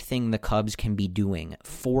best thing the Cubs can be doing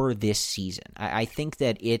for this season. I think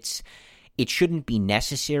that it shouldn't be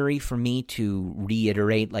necessary for me to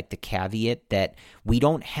reiterate like the caveat that we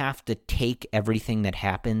don't have to take everything that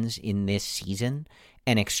happens in this season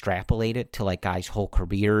and extrapolate it to like guys' whole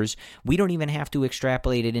careers. We don't even have to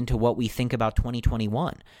extrapolate it into what we think about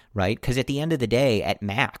 2021, right? Because at the end of the day, at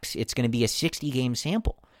max, it's going to be a 60-game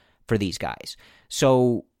sample for these guys.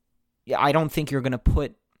 So I don't think you're going to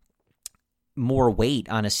put more weight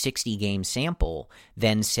on a 60-game sample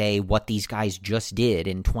than, say, what these guys just did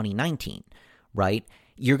in 2019, right?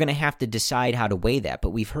 You're going to have to decide how to weigh that.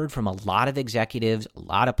 But we've heard from a lot of executives, a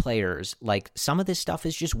lot of players, like some of this stuff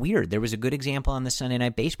is just weird. There was a good example on the Sunday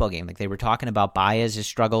Night Baseball game. Like they were talking about Baez's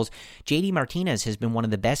struggles. JD Martinez has been one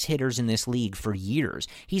of the best hitters in this league for years.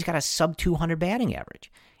 He's got a sub-200 batting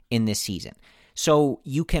average in this season. So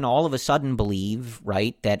you can all of a sudden believe,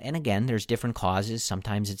 right, that, and again, there's different causes.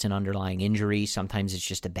 Sometimes it's an underlying injury. Sometimes it's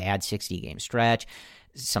just a bad 60-game stretch.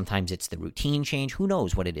 Sometimes it's the routine change. Who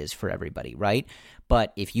knows what it is for everybody, right?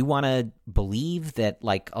 But if you want to believe that,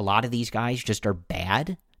 like, a lot of these guys just are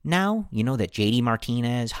bad now, you know, that JD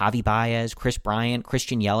Martinez, Javi Baez, Chris Bryant,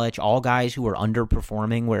 Christian Yelich, all guys who are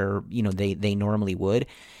underperforming where, you know, they normally would.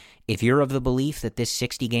 If you're of the belief that this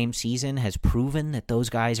 60-game season has proven that those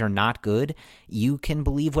guys are not good, you can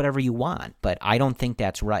believe whatever you want, but I don't think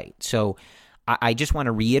that's right. So I just want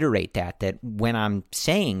to reiterate that when I'm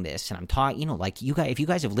saying this and I'm talking, you know, like you guys, if you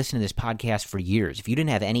guys have listened to this podcast for years, if you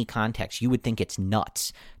didn't have any context, you would think it's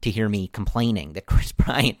nuts to hear me complaining that Chris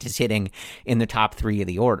Bryant is hitting in the top 3 of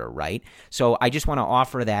the order, right? So I just want to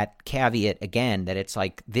offer that caveat again, that it's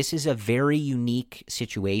like, this is a very unique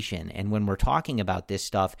situation. And when we're talking about this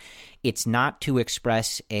stuff, it's not to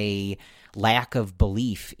express a lack of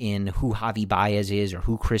belief in who Javi Baez is or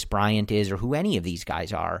who Chris Bryant is or who any of these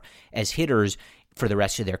guys are as hitters for the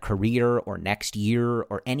rest of their career or next year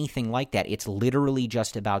or anything like that. It's literally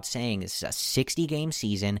just about saying this is a 60-game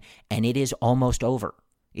season and it is almost over.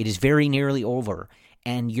 It is very nearly over,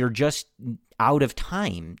 and you're just out of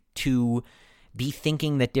time to be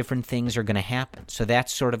thinking that different things are going to happen. So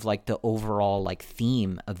that's sort of like the overall like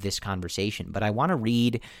theme of this conversation. But I want to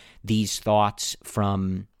read these thoughts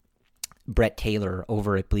from Brett Taylor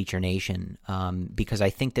over at Bleacher Nation, because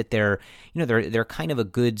I think that they're kind of a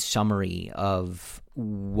good summary of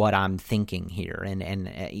what I'm thinking here,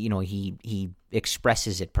 and you know, he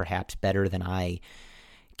expresses it perhaps better than I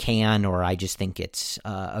can, or I just think it's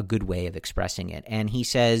a good way of expressing it. And he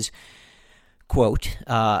says, quote,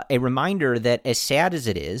 a reminder that as sad as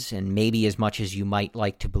it is, and maybe as much as you might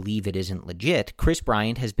like to believe it isn't legit, Chris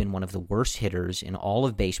Bryant has been one of the worst hitters in all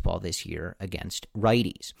of baseball this year against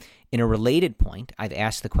righties. In a related point, I've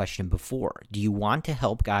asked the question before, do you want to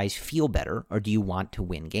help guys feel better, or do you want to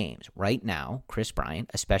win games? Right now, Chris Bryant,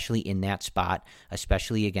 especially in that spot,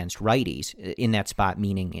 especially against righties, in that spot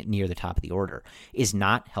meaning near the top of the order, is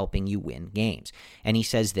not helping you win games. And he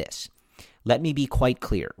says this, let me be quite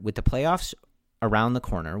clear, with the playoffs around the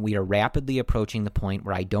corner, we are rapidly approaching the point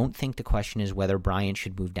where I don't think the question is whether Bryant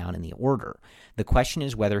should move down in the order. The question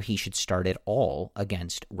is whether he should start at all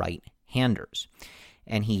against right-handers.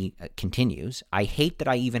 And he continues, I hate that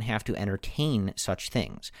I even have to entertain such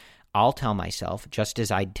things. I'll tell myself, just as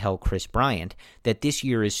I'd tell Chris Bryant, that this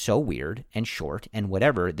year is so weird and short and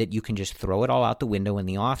whatever that you can just throw it all out the window in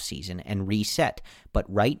the offseason and reset.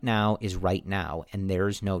 But right now is right now, and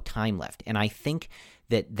there's no time left. And I think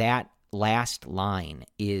that last line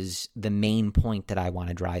is the main point that I want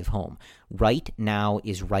to drive home. Right now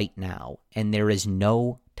is right now, and there is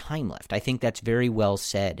no time left. I think that's very well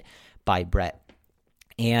said by Brett.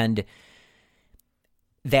 And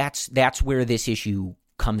that's where this issue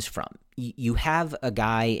comes from. You have a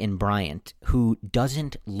guy in Bryant who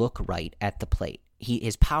doesn't look right at the plate.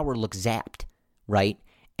 His power looks zapped, right?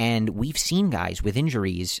 And we've seen guys with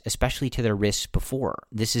injuries, especially to their wrists, before.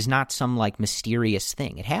 This is not some like mysterious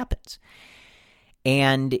thing. It happens.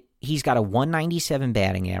 And he's got a 197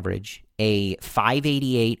 batting average, a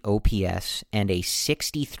 588 OPS, and a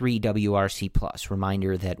 63 WRC plus.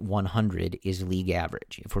 Reminder that 100 is league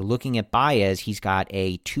average. If we're looking at Baez, he's got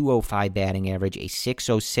a 205 batting average, a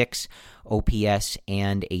 606 OPS,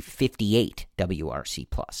 and a 58 WRC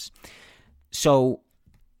plus. So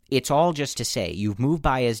it's all just to say you've moved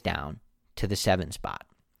Baez down to the 7 spot.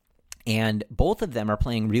 And both of them are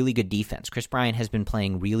playing really good defense. Chris Bryant has been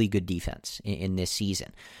playing really good defense in this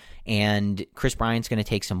season. And Chris Bryant's going to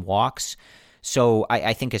take some walks. So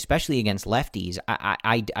I think especially against lefties,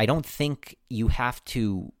 I don't think you have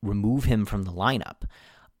to remove him from the lineup.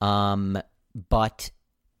 But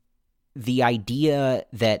the idea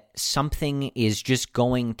that something is just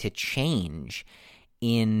going to change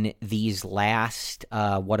in these last,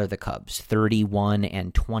 what are the Cubs, 31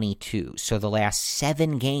 and 22. So the last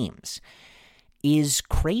 7 games is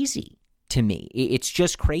crazy to me. It's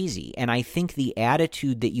just crazy. And I think the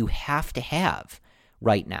attitude that you have to have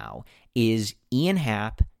right now is Ian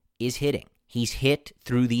Happ is hitting. He's hit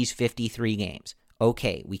through these 53 games.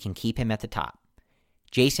 Okay, we can keep him at the top.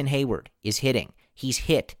 Jason Hayward is hitting. He's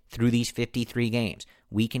hit through these 53 games.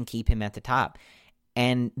 We can keep him at the top.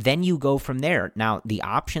 And then you go from there. Now, the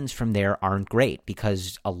options from there aren't great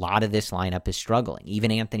because a lot of this lineup is struggling.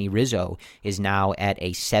 Even Anthony Rizzo is now at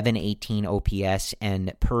a 718 OPS,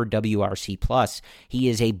 and per WRC Plus, he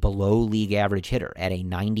is a below league average hitter at a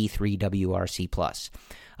 93 WRC Plus.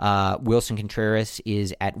 Wilson Contreras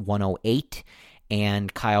is at 108,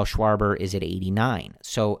 and Kyle Schwarber is at 89.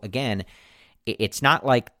 So again, it's not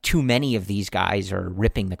like too many of these guys are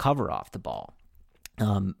ripping the cover off the ball.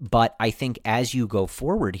 But I think as you go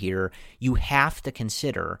forward here, you have to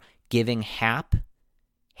consider giving Happ,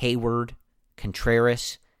 Hayward,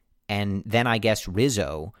 Contreras, and then I guess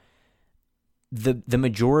Rizzo the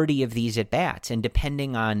majority of these at-bats. And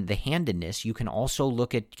depending on the handedness, you can also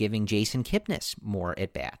look at giving Jason Kipnis more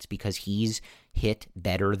at-bats because he's hit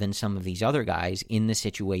better than some of these other guys in the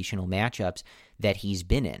situational matchups that he's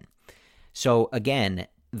been in. So again,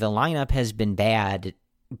 the lineup has been bad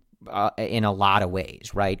in a lot of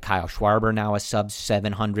ways, right? Kyle Schwarber now a sub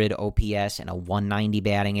 700 OPS and a 190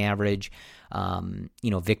 batting average.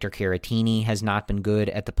 Victor Caratini has not been good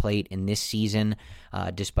at the plate in this season,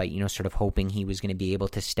 despite, sort of hoping he was going to be able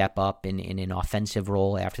to step up in an offensive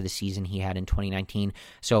role after the season he had in 2019.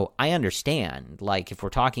 So I understand, like, if we're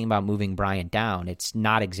talking about moving Bryant down, it's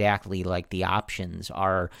not exactly like the options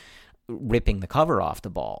are ripping the cover off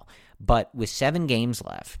the ball. But with 7 games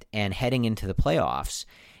left and heading into the playoffs,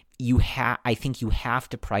 I think you have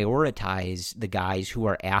to prioritize the guys who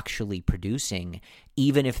are actually producing,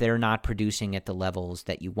 even if they're not producing at the levels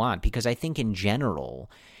that you want. Because I think in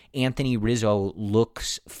general, Anthony Rizzo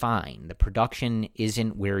looks fine. The production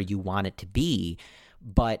isn't where you want it to be,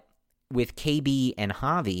 but with KB and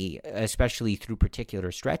Javi, especially through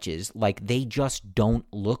particular stretches, like they just don't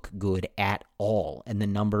look good at all, and the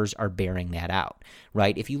numbers are bearing that out,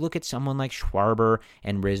 right? If you look at someone like Schwarber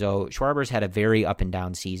and Rizzo, Schwarber's had a very up and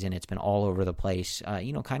down season. It's been all over the place,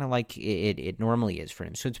 kind of like it normally is for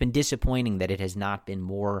him. So it's been disappointing that it has not been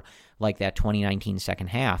more like that 2019 second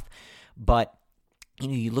half, but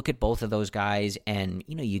you look at both of those guys and,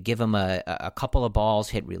 you give them a couple of balls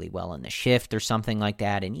hit really well in the shift or something like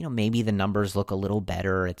that. And, maybe the numbers look a little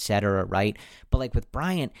better, et cetera, right? But like with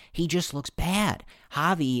Bryant, he just looks bad.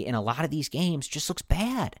 Javi in a lot of these games just looks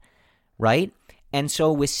bad, right? And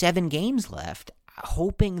so with 7 games left,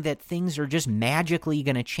 hoping that things are just magically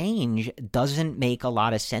going to change doesn't make a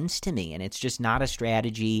lot of sense to me. And it's just not a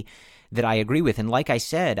strategy that I agree with. And like I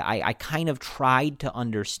said, I kind of tried to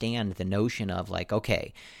understand the notion of like,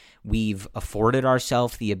 okay, we've afforded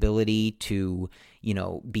ourselves the ability to,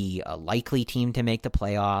 be a likely team to make the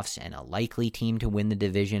playoffs and a likely team to win the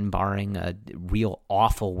division, barring a real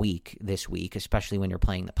awful week this week, especially when you're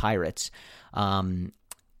playing the Pirates. And,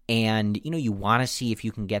 you want to see if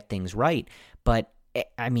you can get things right. But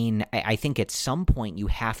I mean, I think at some point you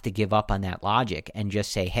have to give up on that logic and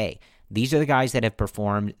just say, hey, these are the guys that have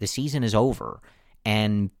performed. The season is over,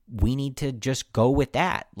 and we need to just go with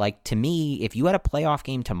that. Like, to me, if you had a playoff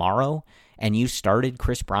game tomorrow and you started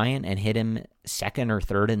Chris Bryant and hit him second or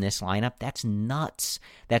third in this lineup, that's nuts.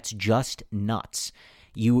 That's just nuts.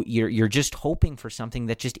 You're just hoping for something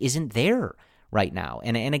that just isn't there right now.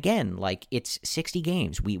 And again, like, it's 60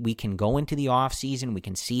 games. We can go into the offseason, we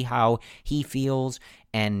can see how he feels,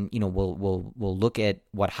 and we'll look at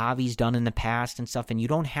what Javi's done in the past and stuff, and you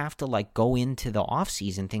don't have to like go into the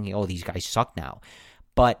offseason thinking, oh, these guys suck now.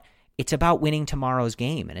 But it's about winning tomorrow's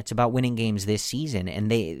game, and it's about winning games this season, and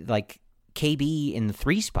they, like, KB in the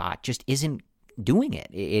 3 spot just isn't doing it.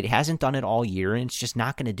 It hasn't done it all year, and it's just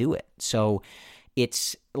not going to do it. So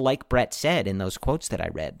it's like Brett said in those quotes that I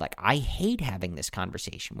read, like, I hate having this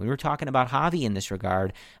conversation. We were talking about Javi in this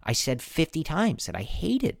regard. I said 50 times that I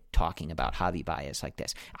hated talking about Javi Baez like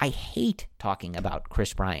this. I hate talking about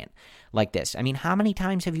Chris Bryant like this. I mean, how many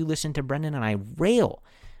times have you listened to Brendan and I rail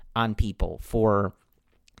on people for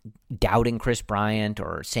doubting Chris Bryant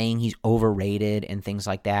or saying he's overrated and things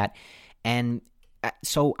like that? And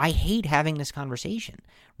so I hate having this conversation,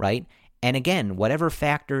 right? And again, whatever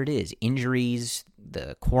factor it is, injuries,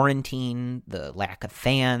 the quarantine, the lack of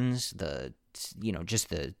fans, just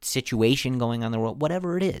the situation going on in the world,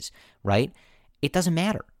 whatever it is, right? It doesn't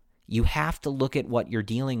matter. You have to look at what you're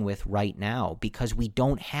dealing with right now because we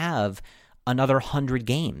don't have another 100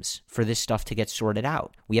 games for this stuff to get sorted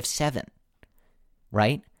out. We have 7,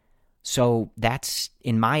 right? So that's,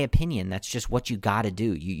 in my opinion, that's just what you got to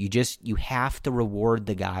do. You have to reward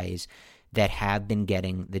the guys that have been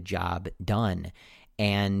getting the job done.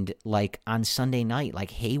 And like on Sunday night, like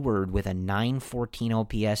Hayward with a 914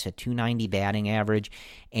 OPS, a 290 batting average,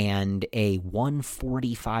 and a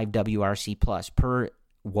 145 WRC plus per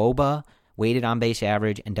WOBA, weighted on base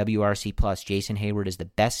average, and WRC plus. Jason Hayward is the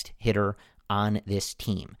best hitter on this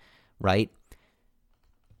team, right?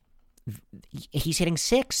 he's hitting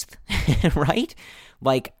 6th, right?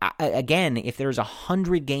 Like, again, if there's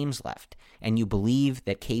 100 games left and you believe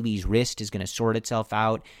that KB's wrist is going to sort itself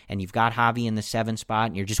out and you've got Javi in the 7th spot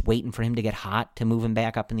and you're just waiting for him to get hot to move him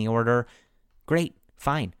back up in the order, great,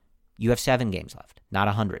 fine. You have 7 games left, not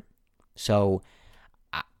 100. So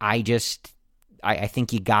I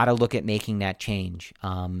think you got to look at making that change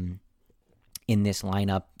in this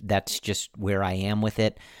lineup. That's just where I am with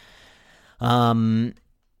it. And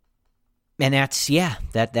that's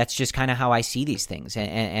just kind of how I see these things.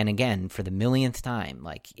 And again, for the millionth time,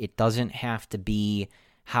 like, it doesn't have to be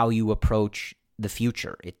how you approach the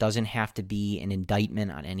future. It doesn't have to be an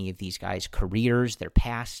indictment on any of these guys' careers, their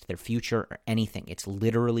past, their future, or anything. It's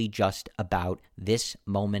literally just about this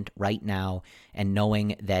moment right now and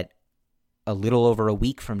knowing that a little over a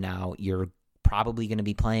week from now, you're probably going to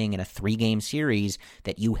be playing in a 3-game series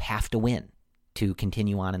that you have to win to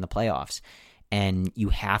continue on in the playoffs. And you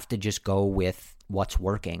have to just go with what's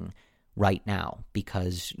working right now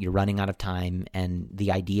because you're running out of time, and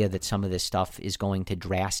the idea that some of this stuff is going to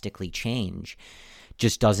drastically change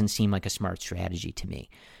just doesn't seem like a smart strategy to me.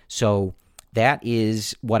 So that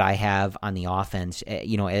is what I have on the offense.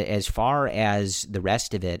 As far as the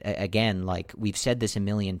rest of it, again, like we've said this a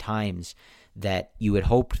million times, that you had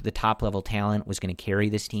hoped the top-level talent was going to carry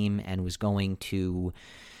this team and was going to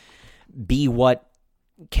be what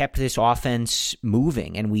kept this offense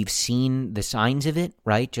moving, and we've seen the signs of it,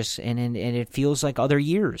 right? And it feels like other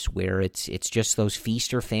years where it's just those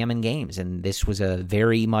feast or famine games, and this was a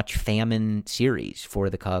very much famine series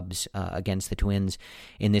for the Cubs against the Twins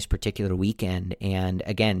in this particular weekend. And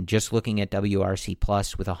again, just looking at WRC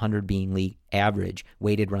plus with 100 being league average,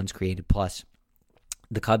 weighted runs created plus,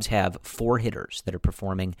 the Cubs have 4 hitters that are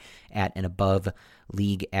performing at an above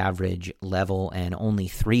league average level, and only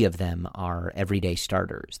 3 of them are everyday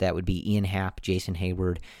starters. That would be Ian Happ, Jason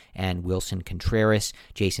Hayward, and Wilson Contreras.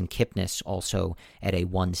 Jason Kipnis also at a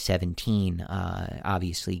 117,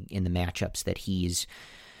 obviously in the matchups that he's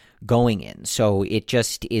going in. So it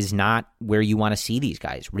just is not where you want to see these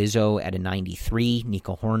guys. Rizzo at a 93,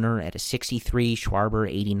 Nico Horner at a 63, Schwarber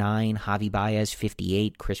 89, Javi Baez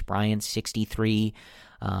 58, Chris Bryant 63.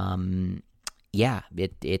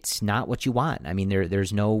 It's not what you want. I mean,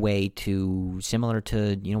 there's no way to, similar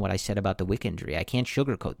to what I said about the Wick injury, I can't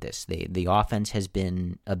sugarcoat this. The offense has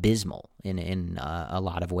been abysmal in a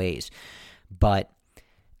lot of ways, but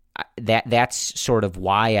that's sort of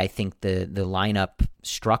why I think the lineup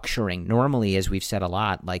structuring, normally, as we've said a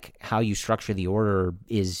lot, like how you structure the order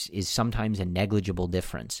is sometimes a negligible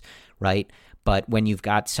difference, right? But when you've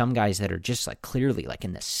got some guys that are just like clearly like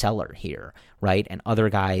in the cellar here, right, and other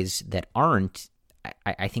guys that aren't,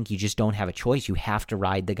 I think you just don't have a choice. You have to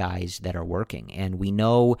ride the guys that are working. And we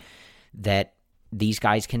know that these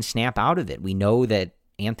guys can snap out of it. We know that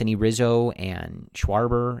Anthony Rizzo and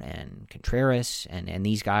Schwarber and Contreras and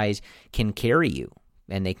these guys can carry you,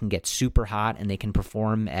 and they can get super hot and they can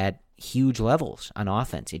perform at huge levels on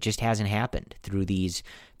offense. It just hasn't happened through these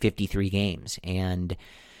 53 games. And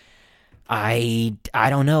I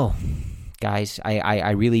don't know, guys.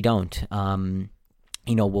 I really don't.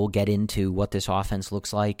 We'll get into what this offense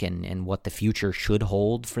looks like and what the future should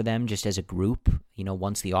hold for them just as a group,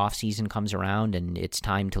 once the offseason comes around and it's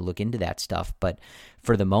time to look into that stuff. But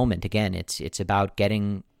for the moment, again, it's about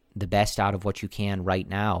getting the best out of what you can right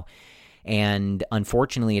now. And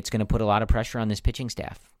unfortunately, it's going to put a lot of pressure on this pitching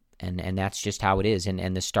staff. And that's just how it is.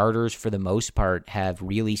 And the starters, for the most part, have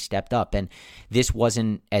really stepped up. And this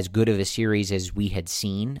wasn't as good of a series as we had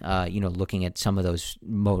seen, looking at some of those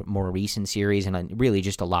more recent series and really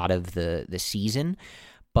just a lot of the season.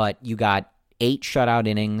 But you got 8 shutout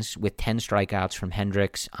innings with 10 strikeouts from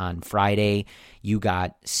Hendricks on Friday. You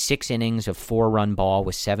got 6 innings of 4-run ball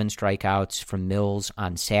with 7 strikeouts from Mills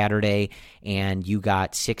on Saturday. And you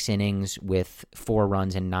got 6 innings with 4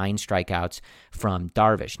 runs and 9 strikeouts from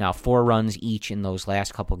Darvish. Now, 4 runs each in those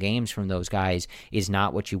last couple games from those guys is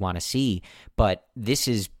not what you want to see. But this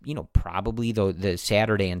is, probably the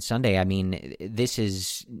Saturday and Sunday. I mean, this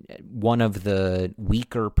is one of the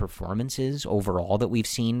weaker performances overall that we've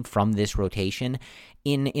seen from this rotation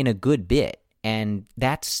in a good bit. And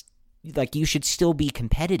that's like, you should still be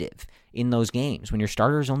competitive in those games when your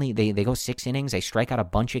starters only they go 6 innings, they strike out a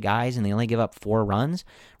bunch of guys, and they only give up 4 runs,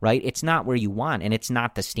 right? It's not where you want, and it's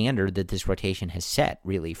not the standard that this rotation has set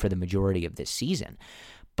really for the majority of this season.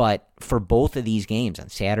 But for both of these games on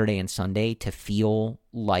Saturday and Sunday to feel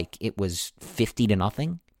like it was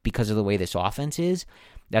 50-0 because of the way this offense is,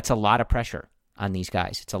 that's a lot of pressure on these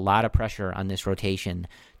guys. It's a lot of pressure on this rotation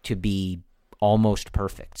to be almost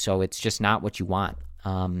perfect. So it's just not what you want.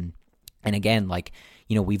 And again, like,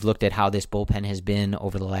 we've looked at how this bullpen has been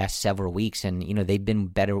over the last several weeks, and, they've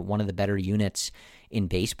been one of the better units in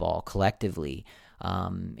baseball collectively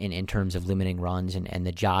in terms of limiting runs and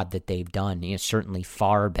the job that they've done, certainly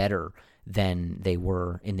far better than they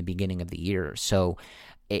were in the beginning of the year. So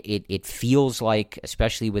it feels like,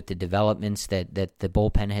 especially with the developments that the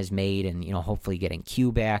bullpen has made, and hopefully getting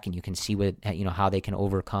Q back, and you can see how they can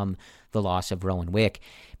overcome the loss of Rowan Wick,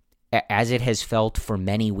 as it has felt for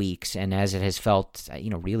many weeks, and as it has felt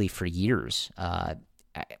really for years.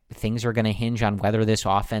 Things are going to hinge on whether this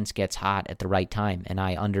offense gets hot at the right time, and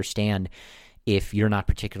I understand if you're not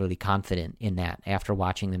particularly confident in that after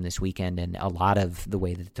watching them this weekend and a lot of the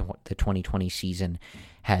way that the 2020 season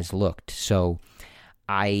has looked. So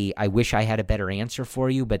I wish I had a better answer for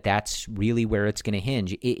you, but that's really where it's going to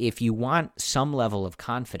hinge. If you want some level of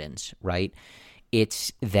confidence, right,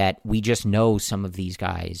 it's that we just know some of these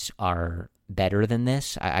guys are better than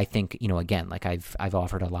this. I think, again, like I've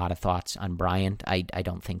offered a lot of thoughts on Bryant. I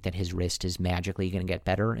don't think that his wrist is magically going to get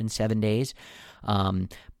better in 7 days.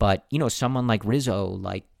 But, someone like Rizzo,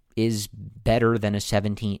 is better than a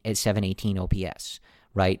 718 OPS,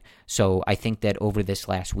 right? So I think that over this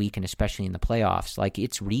last week, and especially in the playoffs,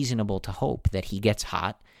 it's reasonable to hope that he gets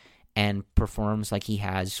hot and performs like he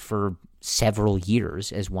has for several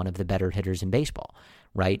years as one of the better hitters in baseball,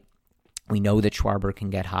 right? We know that Schwarber can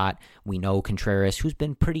get hot. We know Contreras, who's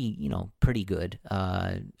been pretty good,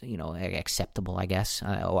 acceptable, I guess,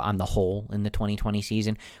 on the whole in the 2020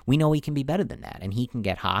 season. We know he can be better than that, and he can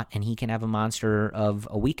get hot, and he can have a monster of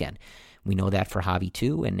a weekend. We know that for Javi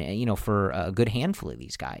too, and for a good handful of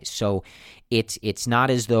these guys. So it's not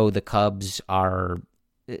as though the Cubs are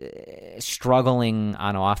struggling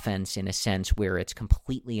on offense in a sense where it's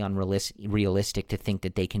completely unrealistic to think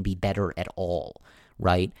that they can be better at all,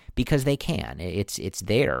 right? Because they can. It's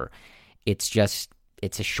there. It's just,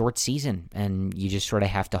 it's a short season, and you just sort of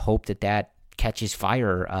have to hope that catches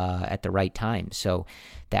fire at the right time. So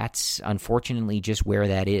that's unfortunately just where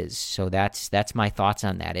that is. So that's my thoughts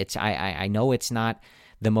on that. I know it's not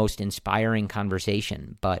the most inspiring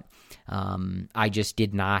conversation, but I just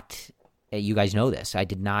did not. You guys know this. I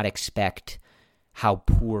did not expect how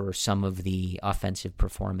poor some of the offensive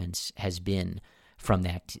performance has been from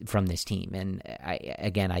this team. And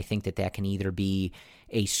I think that can either be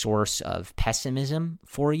a source of pessimism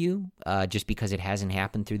for you, just because it hasn't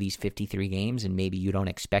happened through these 53 games, and maybe you don't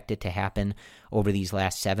expect it to happen over these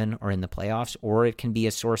last 7 or in the playoffs, or it can be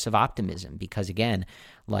a source of optimism because, again,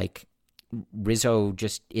 Rizzo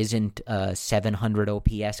just isn't a 700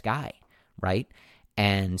 OPS guy, right?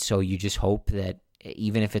 And so you just hope that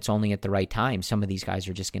even if it's only at the right time, some of these guys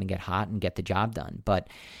are just going to get hot and get the job done. But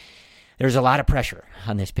there's a lot of pressure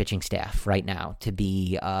on this pitching staff right now to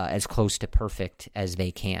be as close to perfect as they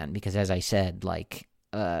can, because as I said,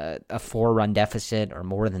 a 4-run deficit or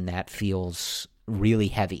more than that feels really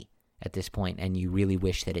heavy at this point, and you really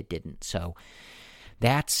wish that it didn't. So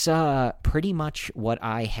that's pretty much what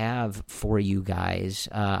I have for you guys.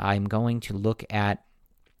 I'm going to look at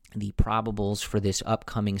the probables for this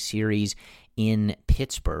upcoming series in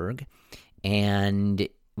Pittsburgh, and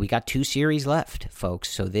we got 2 series left, folks,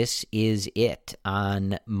 so this is it.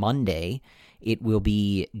 On Monday, it will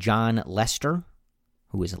be John Lester,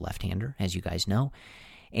 who is a left-hander, as you guys know,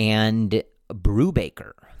 and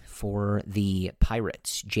Brubaker for the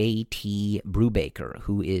Pirates, J.T. Brubaker,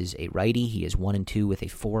 who is a righty. He is 1-2 with a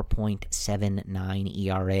 4.79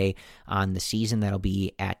 ERA on the season. That'll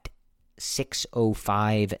be at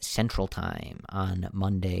 6:05 Central Time on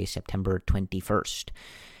Monday, September 21st.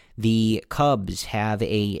 The Cubs have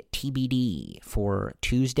a TBD for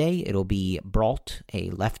Tuesday. It'll be Brault,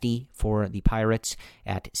 a lefty for the Pirates,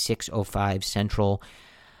 at 6:05 Central.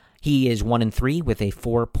 He is 1-3 with a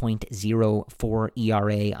 4.04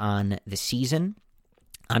 ERA on the season.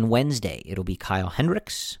 On Wednesday, it'll be Kyle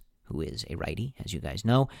Hendricks, who is a righty, as you guys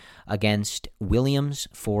know, against Williams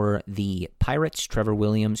for the Pirates. Trevor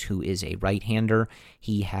Williams, who is a right-hander.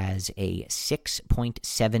 He has a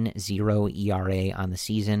 6.70 ERA on the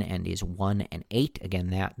season and is 1-8.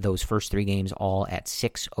 Again, those first 3 games all at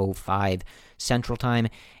 6:05 Central Time.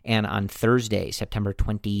 And on Thursday, September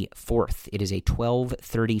 24th, it is a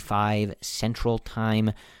 12:35 Central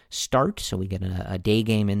Time start. So we get a day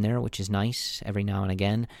game in there, which is nice every now and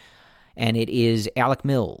again. And it is Alec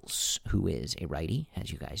Mills, who is a righty,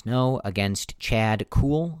 as you guys know, against Chad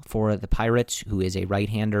Kuhl for the Pirates, who is a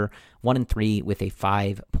right-hander, 1-3 with a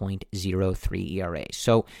 5.03 ERA.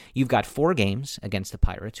 So you've got 4 games against the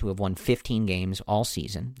Pirates, who have won 15 games all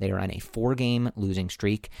season. They are on a 4-game losing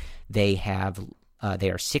streak. They have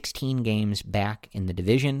They are 16 games back in the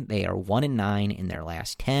division. They are 1-9 in their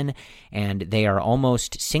last 10, and they are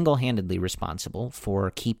almost single-handedly responsible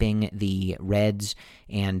for keeping the Reds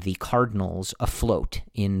and the Cardinals afloat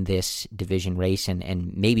in this division race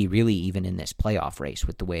and maybe really even in this playoff race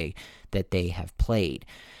with the way that they have played.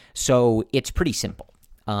 So it's pretty simple.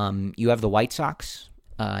 You have the White Sox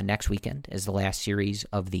next weekend as the last series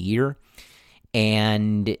of the year,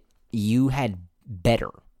 and you had better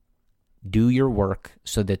do your work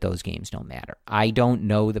so that those games don't matter. I don't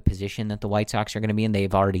know the position that the White Sox are going to be in.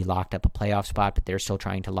 They've already locked up a playoff spot, but they're still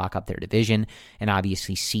trying to lock up their division. And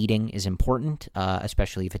obviously seeding is important,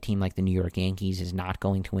 especially if a team like the New York Yankees is not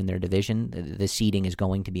going to win their division. The seeding is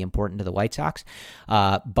going to be important to the White Sox.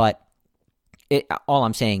 But all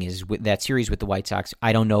I'm saying is with that series with the White Sox,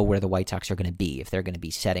 I don't know where the White Sox are going to be, if they're going to be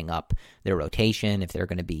setting up their rotation, if they're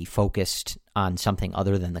going to be focused on something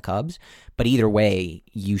other than the Cubs. But either way,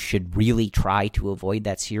 you should really try to avoid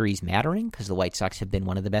that series mattering because the White Sox have been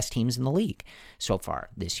one of the best teams in the league so far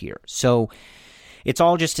this year. So it's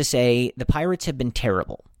all just to say the Pirates have been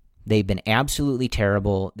terrible. They've been absolutely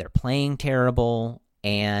terrible. They're playing terrible,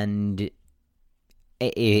 and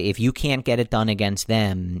if you can't get it done against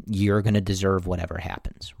them, you're going to deserve whatever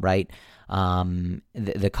happens, right?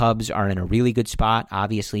 The Cubs are in a really good spot,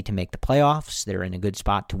 obviously, to make the playoffs. They're in a good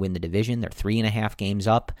spot to win the division. They're 3.5 games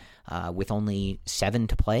up with only 7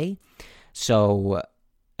 to play. So,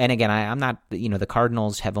 and again, I'm not, the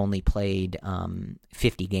Cardinals have only played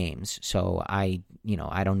 50 games. So I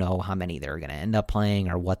don't know how many they're going to end up playing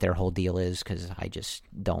or what their whole deal is because I just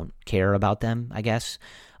don't care about them, I guess.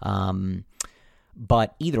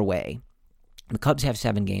 But either way, the Cubs have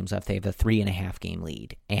 7 games left. They have a 3.5 game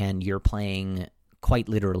lead, and you're playing quite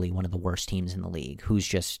literally one of the worst teams in the league who's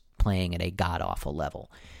just playing at a god-awful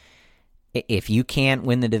level. If you can't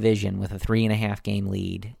win the division with a 3.5 game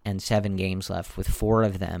lead and 7 games left with 4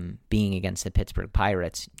 of them being against the Pittsburgh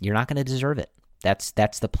Pirates, you're not going to deserve it.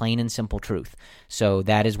 That's the plain and simple truth. So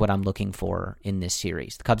that is what I'm looking for in this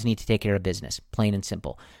series. The Cubs need to take care of business, plain and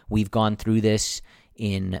simple. We've gone through this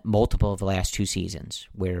in multiple of the last 2 seasons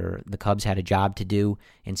where the Cubs had a job to do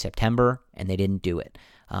in September and they didn't do it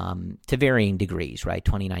to varying degrees, right?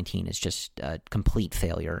 2019 is just a complete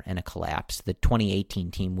failure and a collapse. The 2018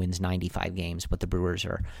 team wins 95 games, but the Brewers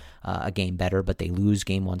are a game better, but they lose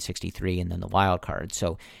game 163 and then the wild card.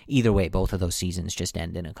 So either way, both of those seasons just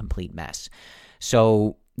end in a complete mess.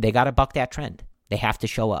 So they got to buck that trend. They have to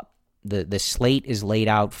show up. The slate is laid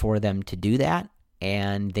out for them to do that,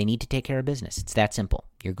 and they need to take care of business. It's that simple.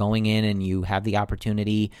 You're going in and you have the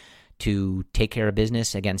opportunity to take care of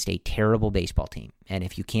business against a terrible baseball team. And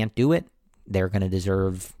if you can't do it, they're going to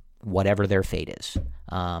deserve whatever their fate is.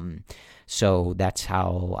 So that's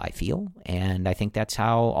how I feel, and I think that's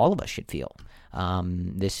how all of us should feel.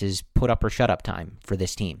 This is put up or shut up time for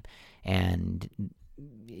this team. And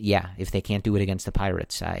yeah, if they can't do it against the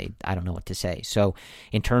Pirates, I don't know what to say. So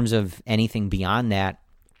in terms of anything beyond that,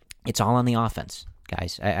 it's all on the offense,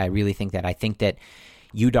 guys. I really think that. I think that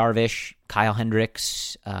Yu Darvish, Kyle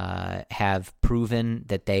Hendricks have proven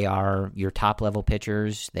that they are your top-level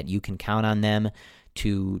pitchers, that you can count on them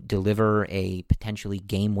to deliver a potentially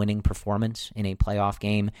game-winning performance in a playoff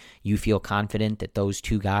game. You feel confident that those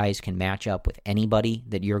 2 guys can match up with anybody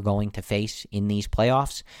that you're going to face in these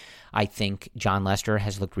playoffs. I think John Lester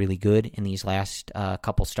has looked really good in these last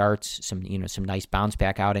couple starts, some nice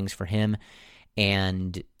bounce-back outings for him,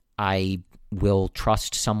 and I will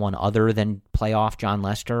trust someone other than playoff John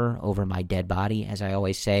Lester over my dead body, as I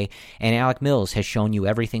always say. And Alec Mills has shown you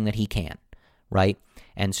everything that he can, right?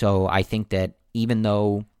 And so I think that even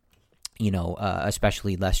though,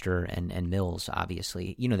 especially Lester and Mills,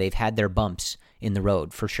 obviously, they've had their bumps in the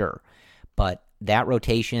road for sure. But that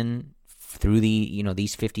rotation through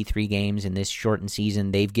these 53 games in this shortened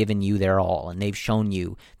season, they've given you their all, and they've shown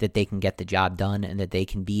you that they can get the job done and that they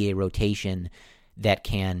can be a rotation that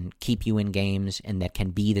can keep you in games and that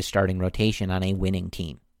can be the starting rotation on a winning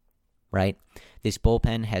team, right? This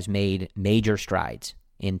bullpen has made major strides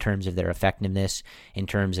in terms of their effectiveness, in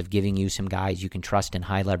terms of giving you some guys you can trust in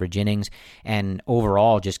high leverage innings, and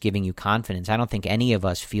overall just giving you confidence. I don't think any of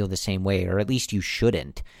us feel the same way, or at least you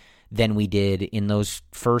shouldn't, than we did in those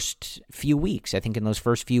first few weeks. I think in those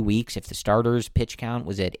first few weeks, if the starters' pitch count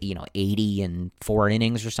was at 80 and 4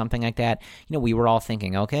 innings or something like that, we were all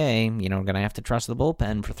thinking, okay, we're going to have to trust the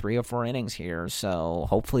bullpen for 3 or 4 innings here, so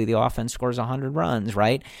hopefully the offense scores 100 runs,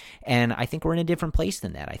 right? And I think we're in a different place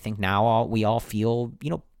than that. I think now we all feel,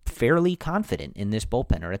 fairly confident in this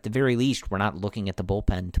bullpen, or at the very least, we're not looking at the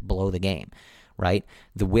bullpen to blow the game, right?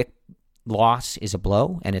 The Wick loss is a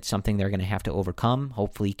blow, and it's something they're going to have to overcome.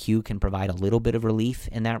 Hopefully Q can provide a little bit of relief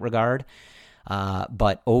in that regard.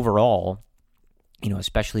 But overall,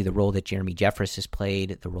 especially the role that Jeremy Jeffress has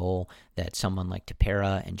played, the role that someone like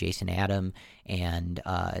Tepera and Jason Adam, and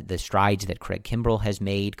the strides that Craig Kimbrell has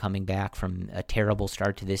made coming back from a terrible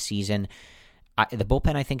start to this season, the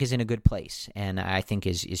bullpen, I think, is in a good place, and I think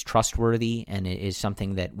is trustworthy, and it is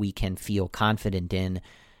something that we can feel confident in,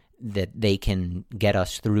 that they can get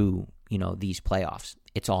us through, these playoffs.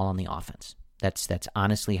 It's all on the offense. That's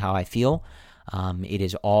honestly how I feel. It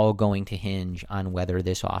is all going to hinge on whether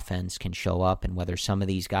this offense can show up and whether some of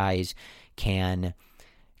these guys can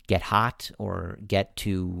get hot or get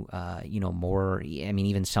to, more,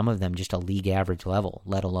 even some of them just a league average level,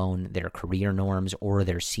 let alone their career norms or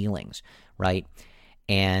their ceilings, right?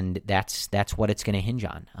 And that's what it's going to hinge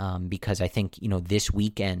on, because I think, this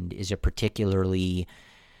weekend is a particularly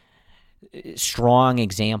strong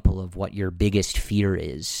example of what your biggest fear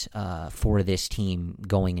is for this team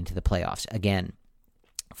going into the playoffs. Again,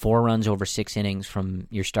 4 runs over 6 innings from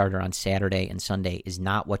your starter on Saturday and Sunday is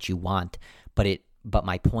not what you want, but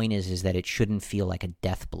my point is that it shouldn't feel like a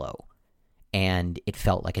death blow, and it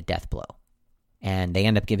felt like a death blow. And they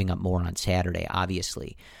end up giving up more on Saturday,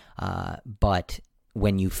 obviously. But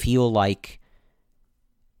when you feel like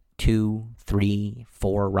 2, 3,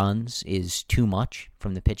 4 runs is too much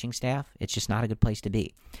from the pitching staff, it's just not a good place to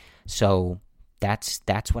be. So that's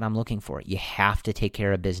what I'm looking for. You have to take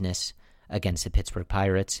care of business against the Pittsburgh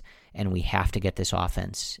Pirates, and we have to get this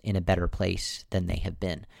offense in a better place than they have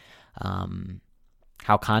been.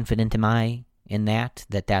 How confident am I in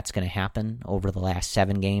that's going to happen over the last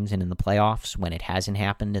 7 games and in the playoffs when it hasn't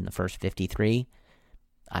happened in the first 53?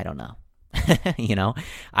 I don't know.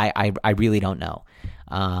 I really don't know.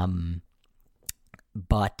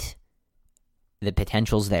 But the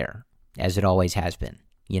potential's there, as it always has been,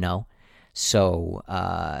 So,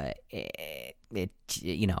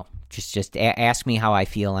 just ask me how I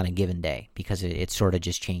feel on a given day, because it sort of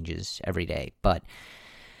just changes every day. But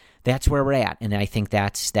that's where we're at, and I think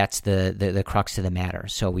that's the crux of the matter.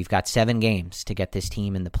 So we've got 7 games to get this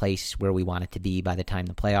team in the place where we want it to be by the time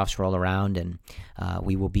the playoffs roll around, and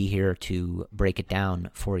we will be here to break it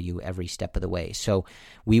down for you every step of the way. So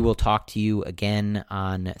we will talk to you again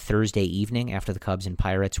on Thursday evening after the Cubs and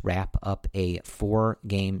Pirates wrap up a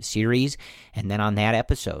 4-game series, and then on that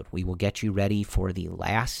episode, we will get you ready for the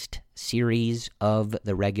last series of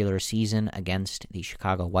the regular season against the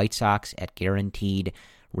Chicago White Sox at Guaranteed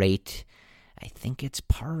Rate. I think it's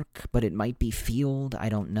Park, but it might be Field. I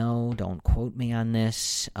don't know. Don't quote me on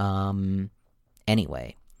this.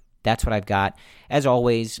 Anyway, that's what I've got. As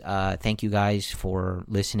always, thank you guys for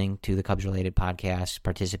listening to the Cubs Related Podcast,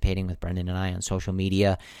 participating with Brendan and I on social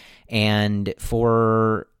media, and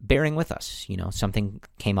for bearing with us. Something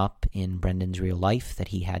came up in Brendan's real life that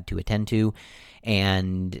he had to attend to,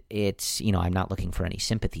 and it's, I'm not looking for any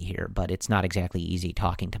sympathy here, but it's not exactly easy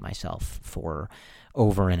talking to myself for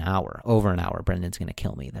over an hour. Brendan's going to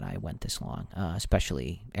kill me that I went this long,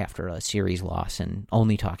 especially after a series loss and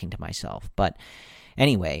only talking to myself. But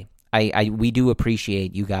anyway, we do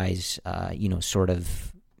appreciate you guys, sort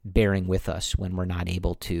of bearing with us when we're not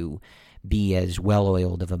able to be as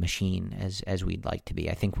well-oiled of a machine as we'd like to be.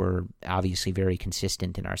 I think we're obviously very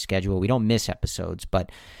consistent in our schedule. We don't miss episodes,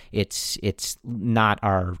 but it's not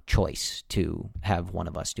our choice to have one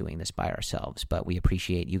of us doing this by ourselves. But we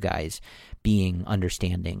appreciate you guys being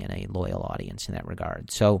understanding and a loyal audience in that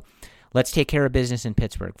regard. So let's take care of business in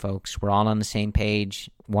Pittsburgh, folks. We're all on the same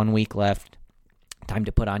page. 1 week left. Time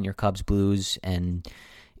to put on your Cubs blues and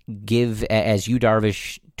give, as Yu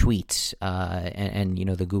Darvish tweets, and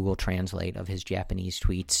the Google Translate of his Japanese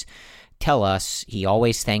tweets tell us, he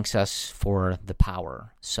always thanks us for the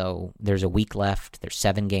power. So there's a week left. There's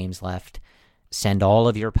 7 games left. Send all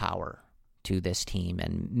of your power to this team,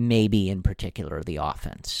 and maybe in particular the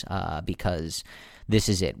offense, because this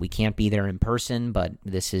is it. We can't be there in person, but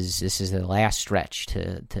this is the last stretch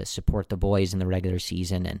to support the boys in the regular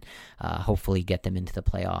season and hopefully get them into the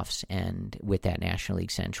playoffs and with that National League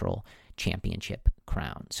Central championship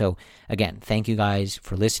crown. So again, thank you guys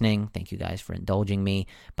for listening. Thank you guys for indulging me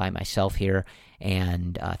by myself here,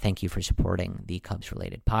 and thank you for supporting the Cubs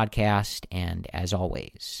Related Podcast. And as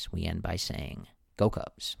always, we end by saying, go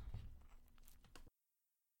Cubs.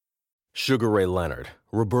 Sugar Ray Leonard,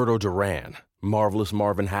 Roberto Duran, Marvelous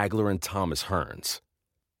Marvin Hagler, and Thomas Hearns.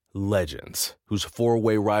 Legends, whose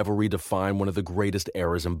 4-way rivalry defined one of the greatest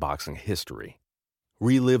eras in boxing history.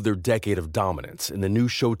 Relive their decade of dominance in the new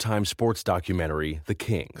Showtime sports documentary, The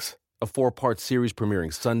Kings, a 4-part series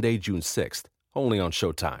premiering Sunday, June 6th, only on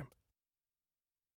Showtime.